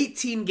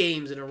 18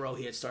 games in a row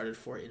he had started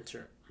for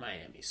Inter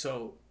Miami.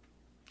 So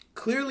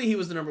clearly he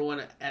was the number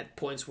one at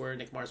points where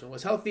Nick Marsman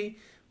was healthy,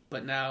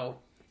 but now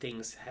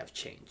things have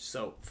changed.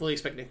 So fully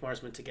expect Nick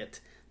Marsman to get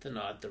the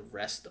nod the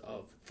rest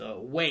of the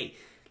way.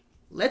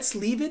 Let's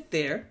leave it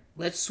there.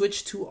 Let's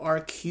switch to our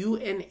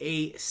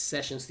Q&A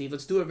session, Steve.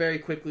 Let's do it very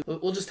quickly.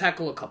 We'll just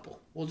tackle a couple.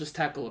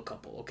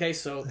 Okay,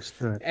 so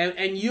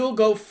and you'll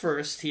go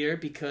first here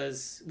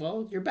because,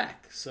 well, you're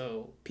back.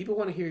 So people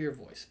want to hear your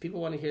voice.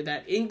 People want to hear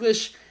that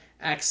English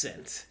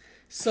accent.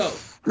 So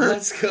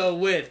let's go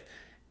with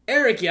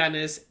Eric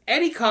Yanis.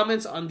 Any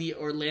comments on the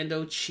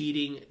Orlando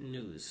cheating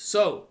news?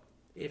 So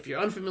if you're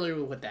unfamiliar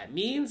with what that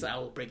means, I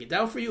will break it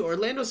down for you.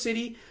 Orlando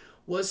City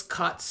was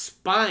caught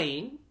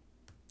spying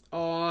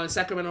on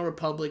Sacramento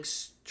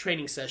Republic's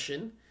training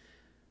session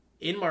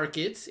in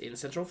Market in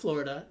Central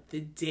Florida the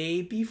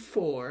day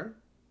before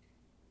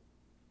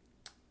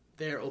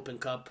their Open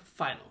Cup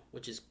final,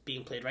 which is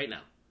being played right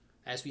now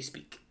as we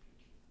speak.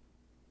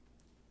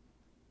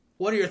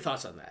 What are your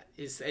thoughts on that?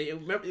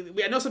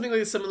 I know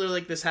something similar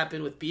like this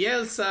happened with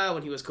Bielsa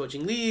when he was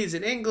coaching Leeds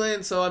in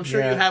England, so I'm sure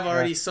you have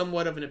already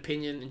somewhat of an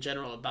opinion in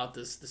general about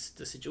this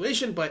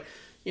situation, but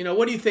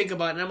what do you think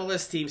about an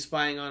MLS team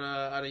spying on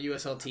a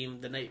USL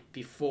team the day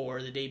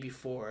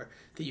before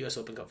the US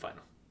Open Cup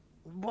final?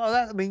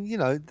 Well, I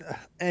mean,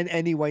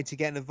 any way to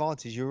get an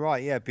advantage. You're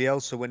right. Yeah,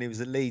 Bielsa, when he was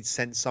at Leeds,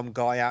 sent some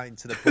guy out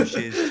into the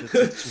bushes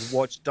to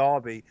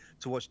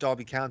watch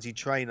Derby County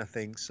train. I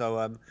think so.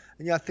 And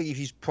yeah, I think if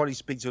you probably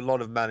speak to a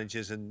lot of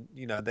managers, and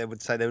they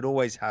would say they would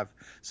always have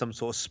some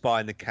sort of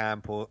spy in the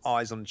camp or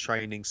eyes on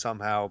training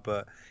somehow.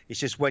 But it's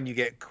just when they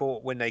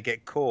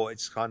get caught,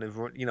 it's kind of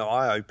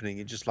eye opening.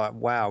 You're just like,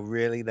 wow,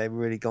 really? They've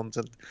really gone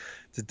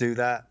to do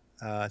that.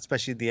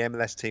 Especially the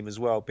MLS team as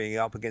well, being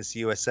up against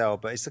the USL,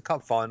 but it's the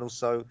cup final,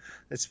 so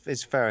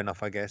it's fair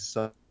enough, I guess.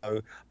 So,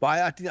 but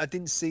I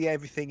didn't see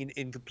everything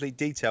in complete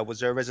detail.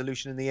 Was there a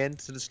resolution in the end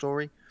to the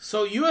story?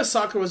 So U.S.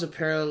 Soccer was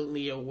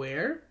apparently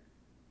aware,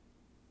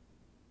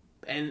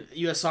 and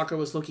U.S. Soccer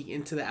was looking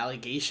into the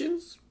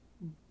allegations,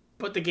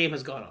 but the game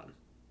has gone on.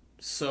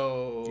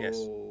 So Yes.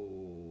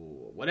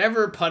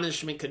 Whatever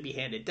punishment could be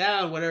handed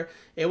down, whatever,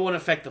 it won't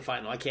affect the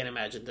final. I can't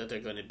imagine that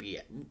they're going to be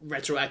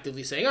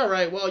retroactively saying, all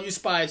right, well, you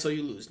spied, so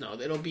you lose. No,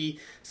 it'll be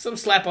some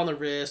slap on the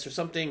wrist or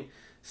something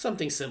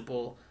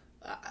simple.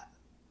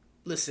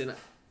 Listen,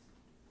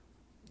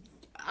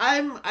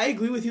 I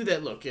agree with you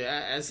that, look,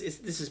 this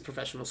is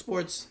professional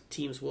sports,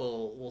 teams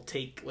will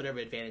take whatever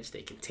advantage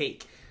they can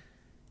take.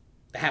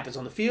 That happens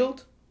on the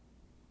field,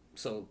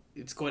 so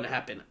it's going to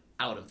happen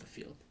out of the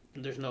field.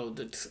 There's no.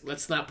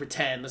 Let's not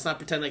pretend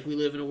like we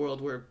live in a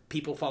world where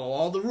people follow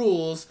all the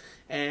rules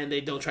and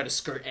they don't try to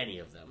skirt any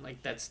of them.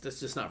 Like that's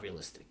just not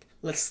realistic.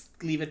 Let's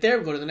leave it there.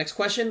 We'll go to the next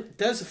question.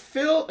 Does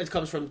Phil? It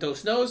comes from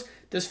Dos Knows.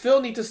 Does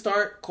Phil need to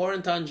start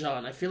Corentin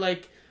John? I feel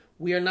like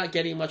we are not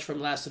getting much from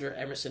Lassiter,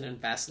 Emerson,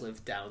 and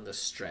Vasilev down the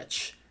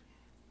stretch.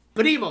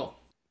 Primo.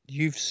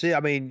 You've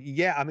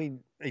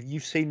seen.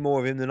 You've seen more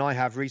of him than I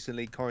have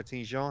recently.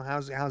 Corentin Jean.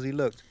 How's he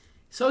looked?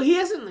 So he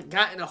hasn't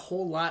gotten a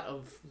whole lot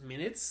of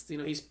minutes.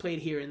 He's played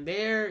here and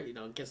there.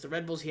 Against the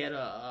Red Bulls, he had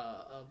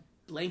a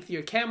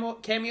lengthier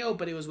cameo,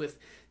 but it was with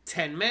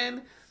 10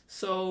 men.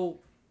 So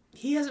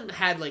he hasn't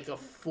had like a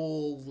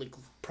full, like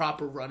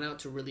proper run out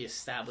to really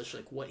establish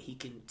like what he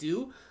can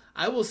do.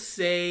 I will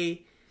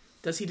say,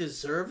 does he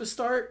deserve a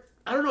start?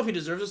 I don't know if he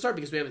deserves a start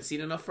because we haven't seen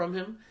enough from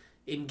him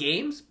in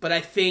games, but I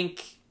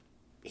think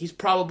he's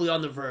probably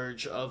on the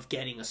verge of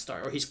getting a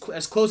start, or he's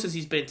as close as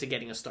he's been to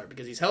getting a start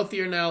because he's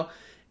healthier now.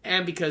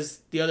 And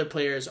because the other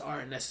players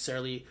aren't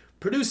necessarily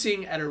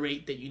producing at a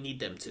rate that you need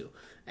them to.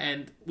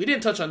 And we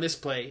didn't touch on this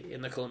play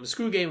in the Columbus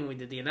Crew game when we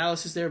did the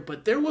analysis there,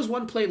 but there was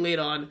one play late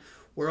on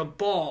where a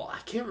ball, I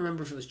can't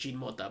remember if it was Gene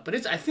Mota,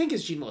 but I think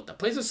it's Gene Mota,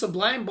 plays a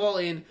sublime ball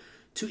in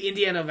to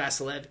Indiana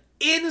Vasilev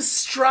in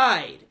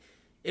stride.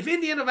 If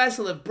Indiana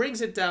Vasilev brings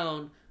it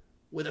down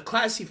with a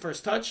classy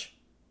first touch,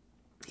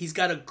 he's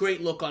got a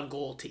great look on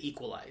goal to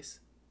equalize.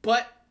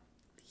 But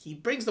he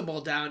brings the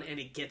ball down and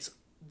it gets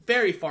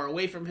very far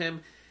away from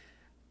him.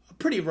 A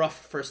pretty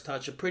rough first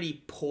touch, a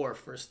pretty poor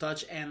first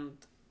touch, and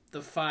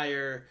the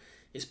fire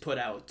is put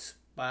out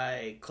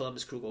by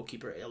Columbus Crew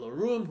goalkeeper Elo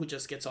Room, who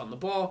just gets on the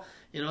ball.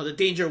 The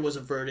danger was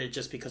averted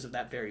just because of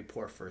that very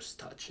poor first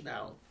touch.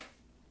 Now,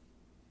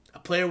 a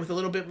player with a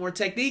little bit more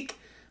technique,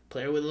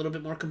 player with a little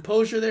bit more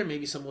composure there,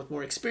 maybe some with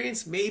more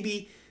experience,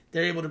 maybe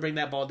they're able to bring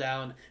that ball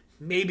down.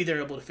 Maybe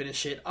they're able to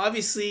finish it.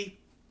 Obviously,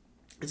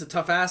 it's a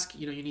tough ask.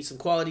 You need some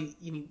quality.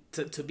 You need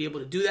to be able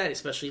to do that,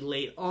 especially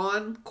late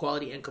on,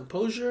 quality and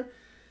composure.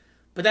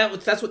 But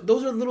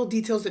those are little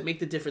details that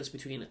make the difference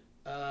between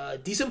a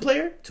decent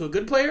player to a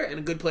good player, and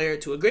a good player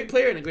to a great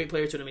player, and a great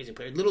player to an amazing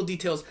player. Little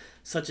details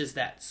such as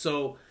that.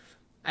 So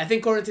I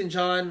think Corentin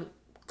John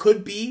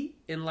could be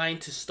in line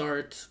to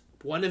start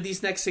one of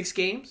these next 6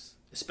 games,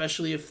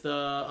 especially if the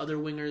other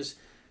wingers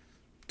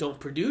don't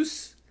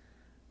produce.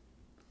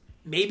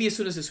 Maybe as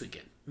soon as this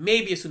weekend.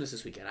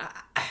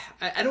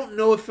 I don't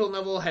know if Phil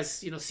Neville has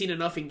seen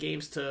enough in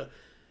games to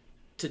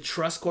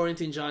trust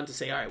Corentin John to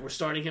say, all right, we're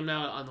starting him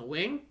now on the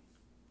wing.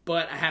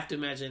 But I have to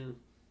imagine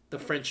the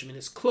Frenchman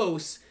is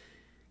close,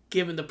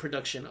 given the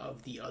production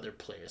of the other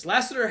players.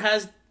 Lassiter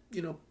has,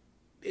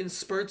 in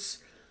spurts,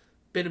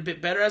 been a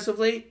bit better as of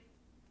late,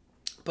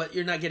 but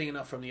you're not getting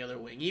enough from the other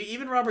wing.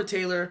 Even Robert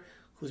Taylor,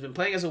 who's been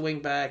playing as a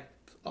wing back,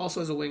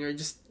 also as a winger,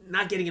 just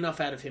not getting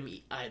enough out of him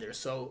either.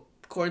 So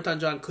Corentin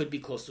John could be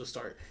close to a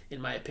start,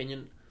 in my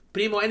opinion.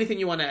 Primo, anything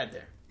you want to add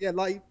there? Yeah,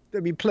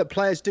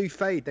 players do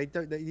fade. They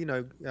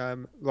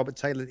don't. Robert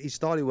Taylor, he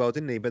started well,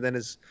 didn't he? But then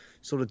has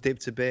sort of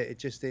dipped a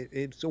bit.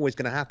 It's always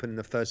going to happen in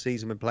the first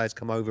season when players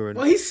come over. And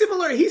well, he's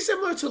similar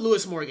to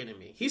Lewis Morgan to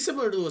me. He's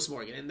similar to Lewis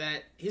Morgan in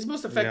that his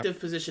most effective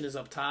position is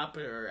up top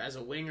or as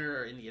a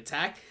winger or in the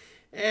attack.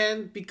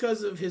 And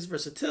because of his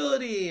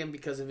versatility and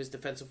because of his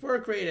defensive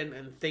work rate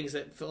and things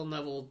that Phil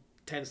Neville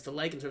tends to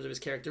like in terms of his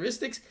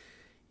characteristics,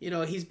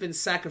 he's been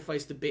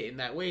sacrificed a bit in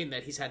that way, in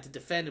that he's had to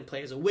defend and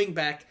play as a wing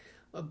back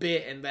a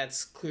bit, and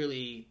that's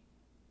clearly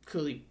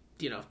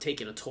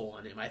taken a toll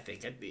on him. I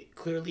think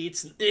clearly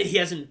he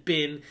hasn't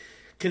been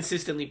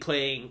consistently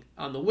playing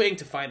on the wing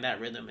to find that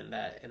rhythm in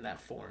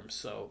that form.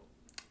 So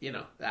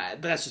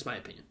but that's just my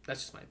opinion.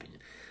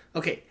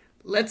 Okay,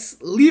 let's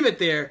leave it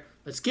there.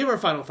 Let's give our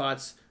final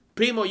thoughts.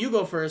 Primo, you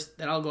go first,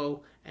 then I'll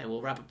go, and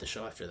we'll wrap up the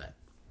show after that.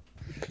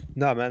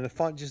 No, man.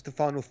 Just the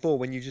final thought.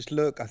 When you just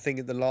look, I think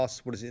at the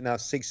last, what is it now,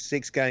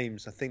 six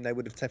games. I think they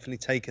would have definitely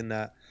taken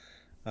that.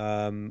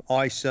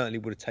 I certainly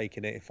would have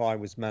taken it if I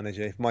was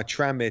manager. If my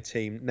Tranmere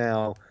team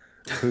now,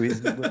 who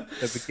is they're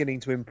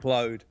beginning to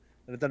implode,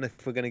 and I don't know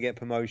if we're going to get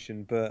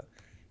promotion, but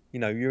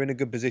you're in a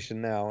good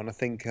position now, and I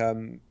think,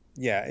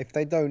 if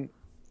they don't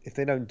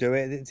do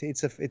it,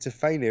 it's a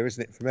failure,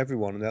 isn't it, from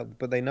everyone?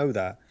 But they know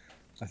that,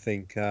 I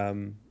think.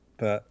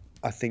 But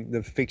I think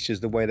the fixtures,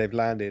 the way they've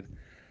landed,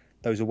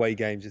 those away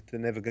games, if they're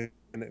never going,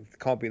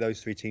 can't beat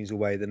those three teams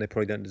away, then they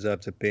probably don't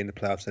deserve to be in the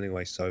playoffs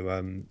anyway.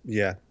 So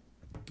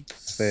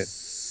that's it.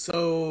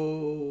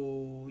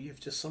 So you've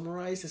just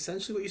summarized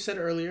essentially what you said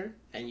earlier,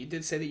 and you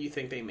did say that you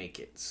think they make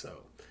it.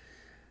 So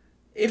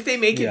if they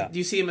make it, do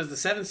you see them as the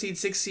 7th seed,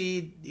 6th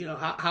seed?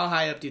 How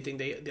high up do you think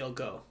they'll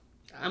go?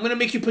 I'm gonna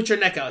make you put your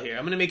neck out here.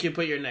 I'm gonna make you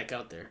put your neck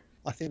out there.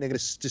 I think they're gonna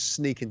just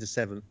sneak into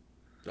 7th.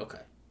 Okay.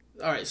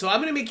 All right, so I'm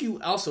going to make you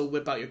also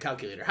whip out your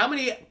calculator. How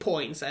many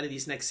points out of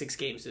these next 6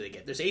 games do they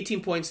get? There's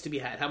 18 points to be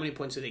had. How many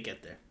points do they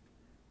get there?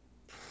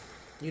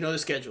 You know the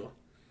schedule.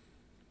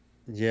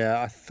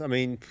 Yeah, I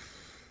mean,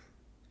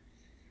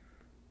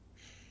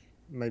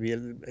 maybe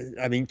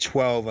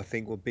 12. I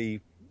think would be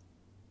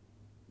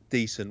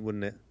decent,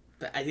 wouldn't it?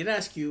 But I didn't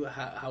ask you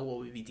how what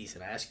would be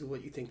decent. I asked you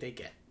what you think they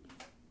get.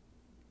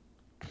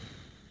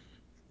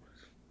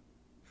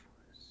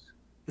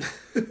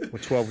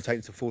 Well, 12 will take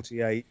them to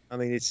 48. I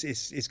mean,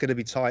 it's going to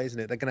be tight, isn't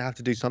it? They're going to have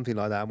to do something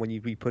like that. And when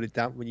you put it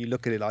down, when you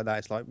look at it like that,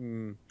 it's like,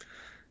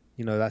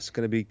 that's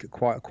going to be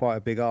quite a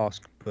big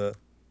ask. But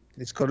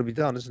it's got to be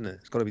done, isn't it?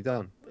 It's got to be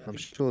done. I'm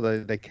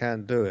sure they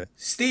can do it.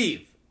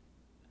 Steve,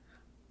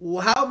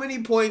 how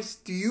many points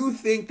do you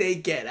think they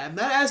get? I'm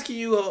not asking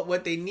you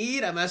what they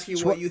need. I'm asking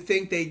you what you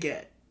think they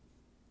get.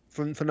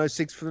 From those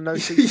six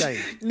games?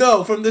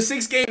 No, from the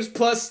 6 games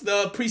plus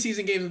the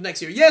preseason games of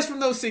next year. Yes,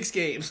 from those 6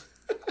 games.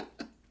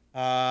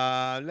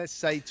 Let's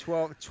say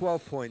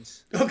 12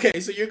 points.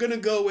 Okay, so you're going to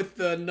go with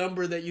the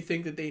number that you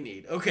think that they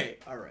need. Okay,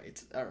 all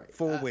right.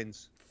 4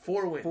 wins.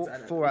 4 wins.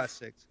 4 out of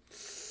 6.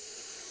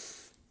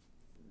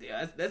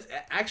 Yeah, that's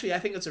actually, I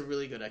think it's a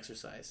really good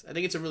exercise. I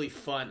think it's a really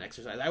fun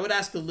exercise. I would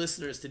ask the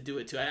listeners to do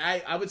it too.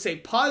 I would say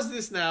pause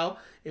this now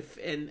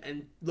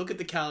and look at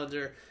the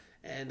calendar.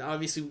 And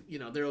obviously,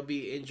 there will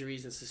be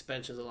injuries and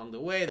suspensions along the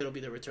way. There will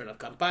be the return of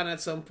Campana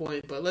at some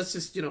point. But let's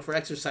just, for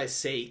exercise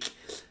sake,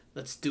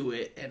 let's do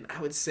it. And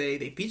I would say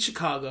they beat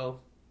Chicago.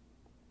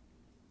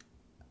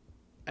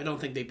 I don't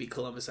think they beat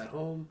Columbus at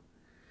home.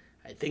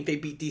 I think they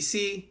beat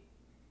DC.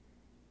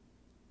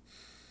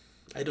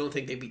 I don't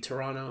think they beat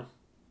Toronto.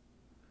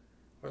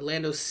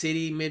 Orlando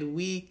City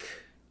midweek.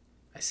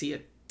 I see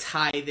a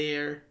tie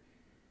there.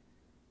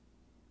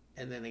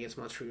 And then against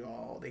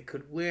Montreal, they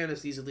could win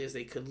as easily as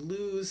they could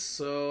lose.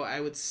 So I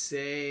would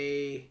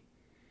say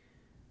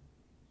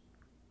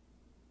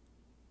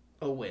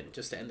a win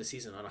just to end the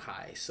season on a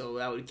high. So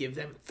that would give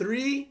them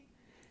 3,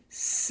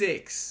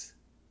 6,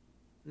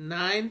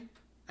 9.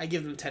 I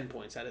give them 10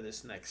 points out of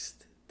these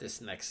next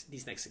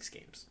 6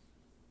 games.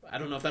 I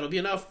don't know if that'll be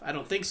enough. I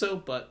don't think so,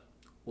 but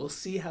we'll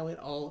see how it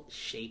all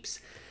shapes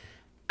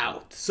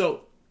out.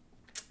 So,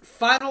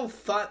 final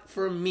thought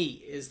for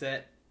me is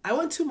that I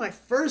went to my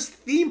first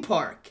theme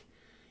park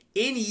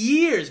in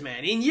years,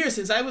 man. In years,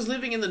 since I was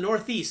living in the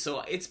Northeast. So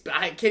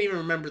I can't even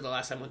remember the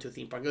last time I went to a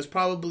theme park. It was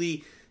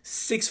probably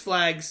Six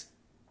Flags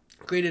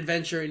Great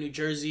Adventure in New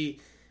Jersey,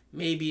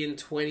 maybe in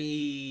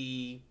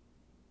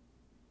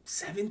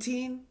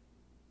 2017,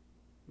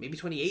 maybe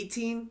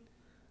 2018.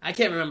 I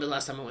can't remember the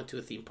last time I went to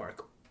a theme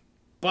park.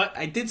 But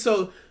I did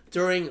so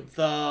during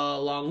the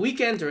long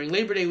weekend, during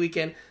Labor Day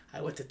weekend. I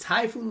went to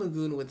Typhoon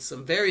Lagoon with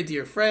some very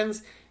dear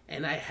friends,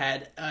 and I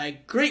had a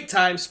great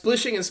time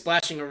splishing and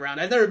splashing around.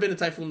 I've never been to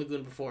Typhoon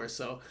Lagoon before,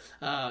 so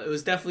it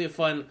was definitely a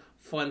fun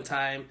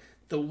time.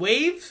 The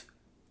wave,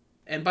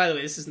 and by the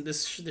way,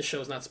 this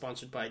show is not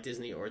sponsored by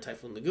Disney or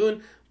Typhoon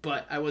Lagoon,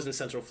 but I was in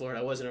Central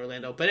Florida, I was in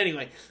Orlando. But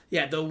anyway,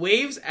 yeah, the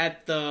waves in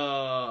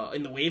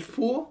the wave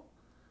pool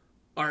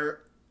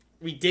are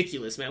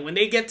ridiculous, man. When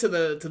they get to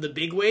the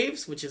big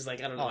waves, which is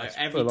like, I don't know,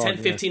 every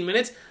 10-15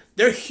 minutes,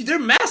 they're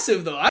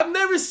massive though. I've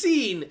never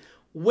seen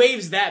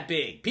waves that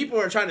big. People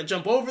are trying to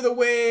jump over the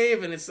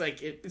wave, and it's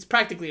like it's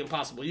practically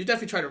impossible. You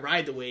definitely try to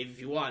ride the wave if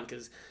you want,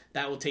 because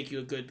that will take you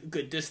a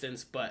good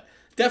distance. But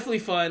definitely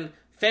fun,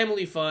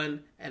 family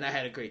fun, and I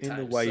had a great time.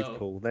 In the wave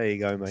pool, there you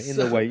go, mate.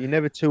 The wave, you're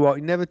never too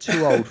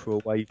old for a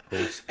wave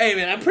pool. Hey,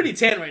 man, I'm pretty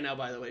tan right now,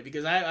 by the way,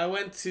 because I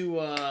went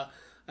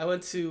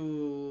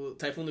to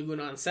Typhoon Lagoon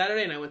on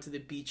Saturday, and I went to the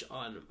beach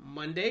on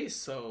Monday,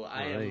 so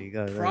I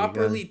am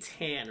properly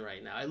tan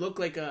right now. I look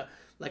like a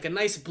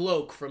nice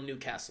bloke from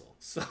Newcastle.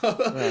 So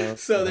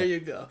there you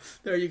go.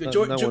 There you go.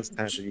 No one's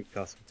tan from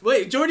Newcastle.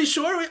 Wait, Geordie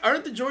Shore?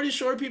 Aren't the Geordie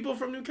Shore people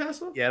from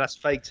Newcastle? Yeah, that's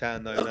fake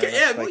tan, though. Okay,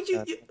 yeah, but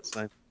you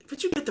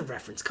get the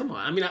reference. Come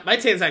on. I mean, my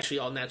tan's actually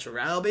all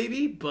natural,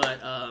 baby,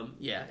 but,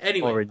 yeah.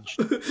 Anyway. Orange.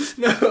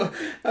 No,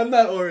 I'm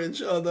not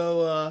orange,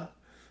 although,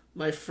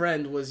 my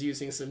friend was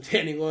using some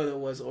tanning oil that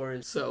was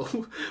orange,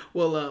 so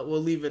we'll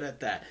leave it at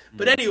that.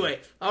 But anyway,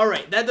 all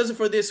right, that does it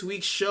for this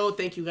week's show.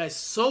 Thank you guys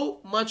so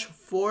much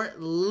for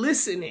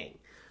listening.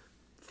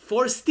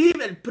 For Steve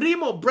and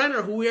Primo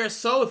Brenner, who we are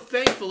so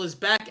thankful is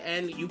back,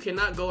 and you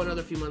cannot go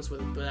another few months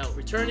without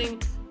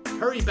returning.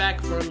 Hurry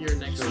back from your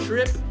next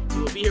trip.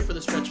 You will be here for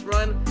the stretch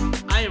run.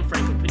 I am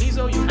Franco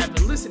Panizo. You have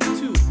been listening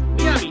to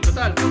Miami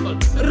Total Football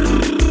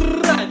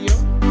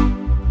Radio.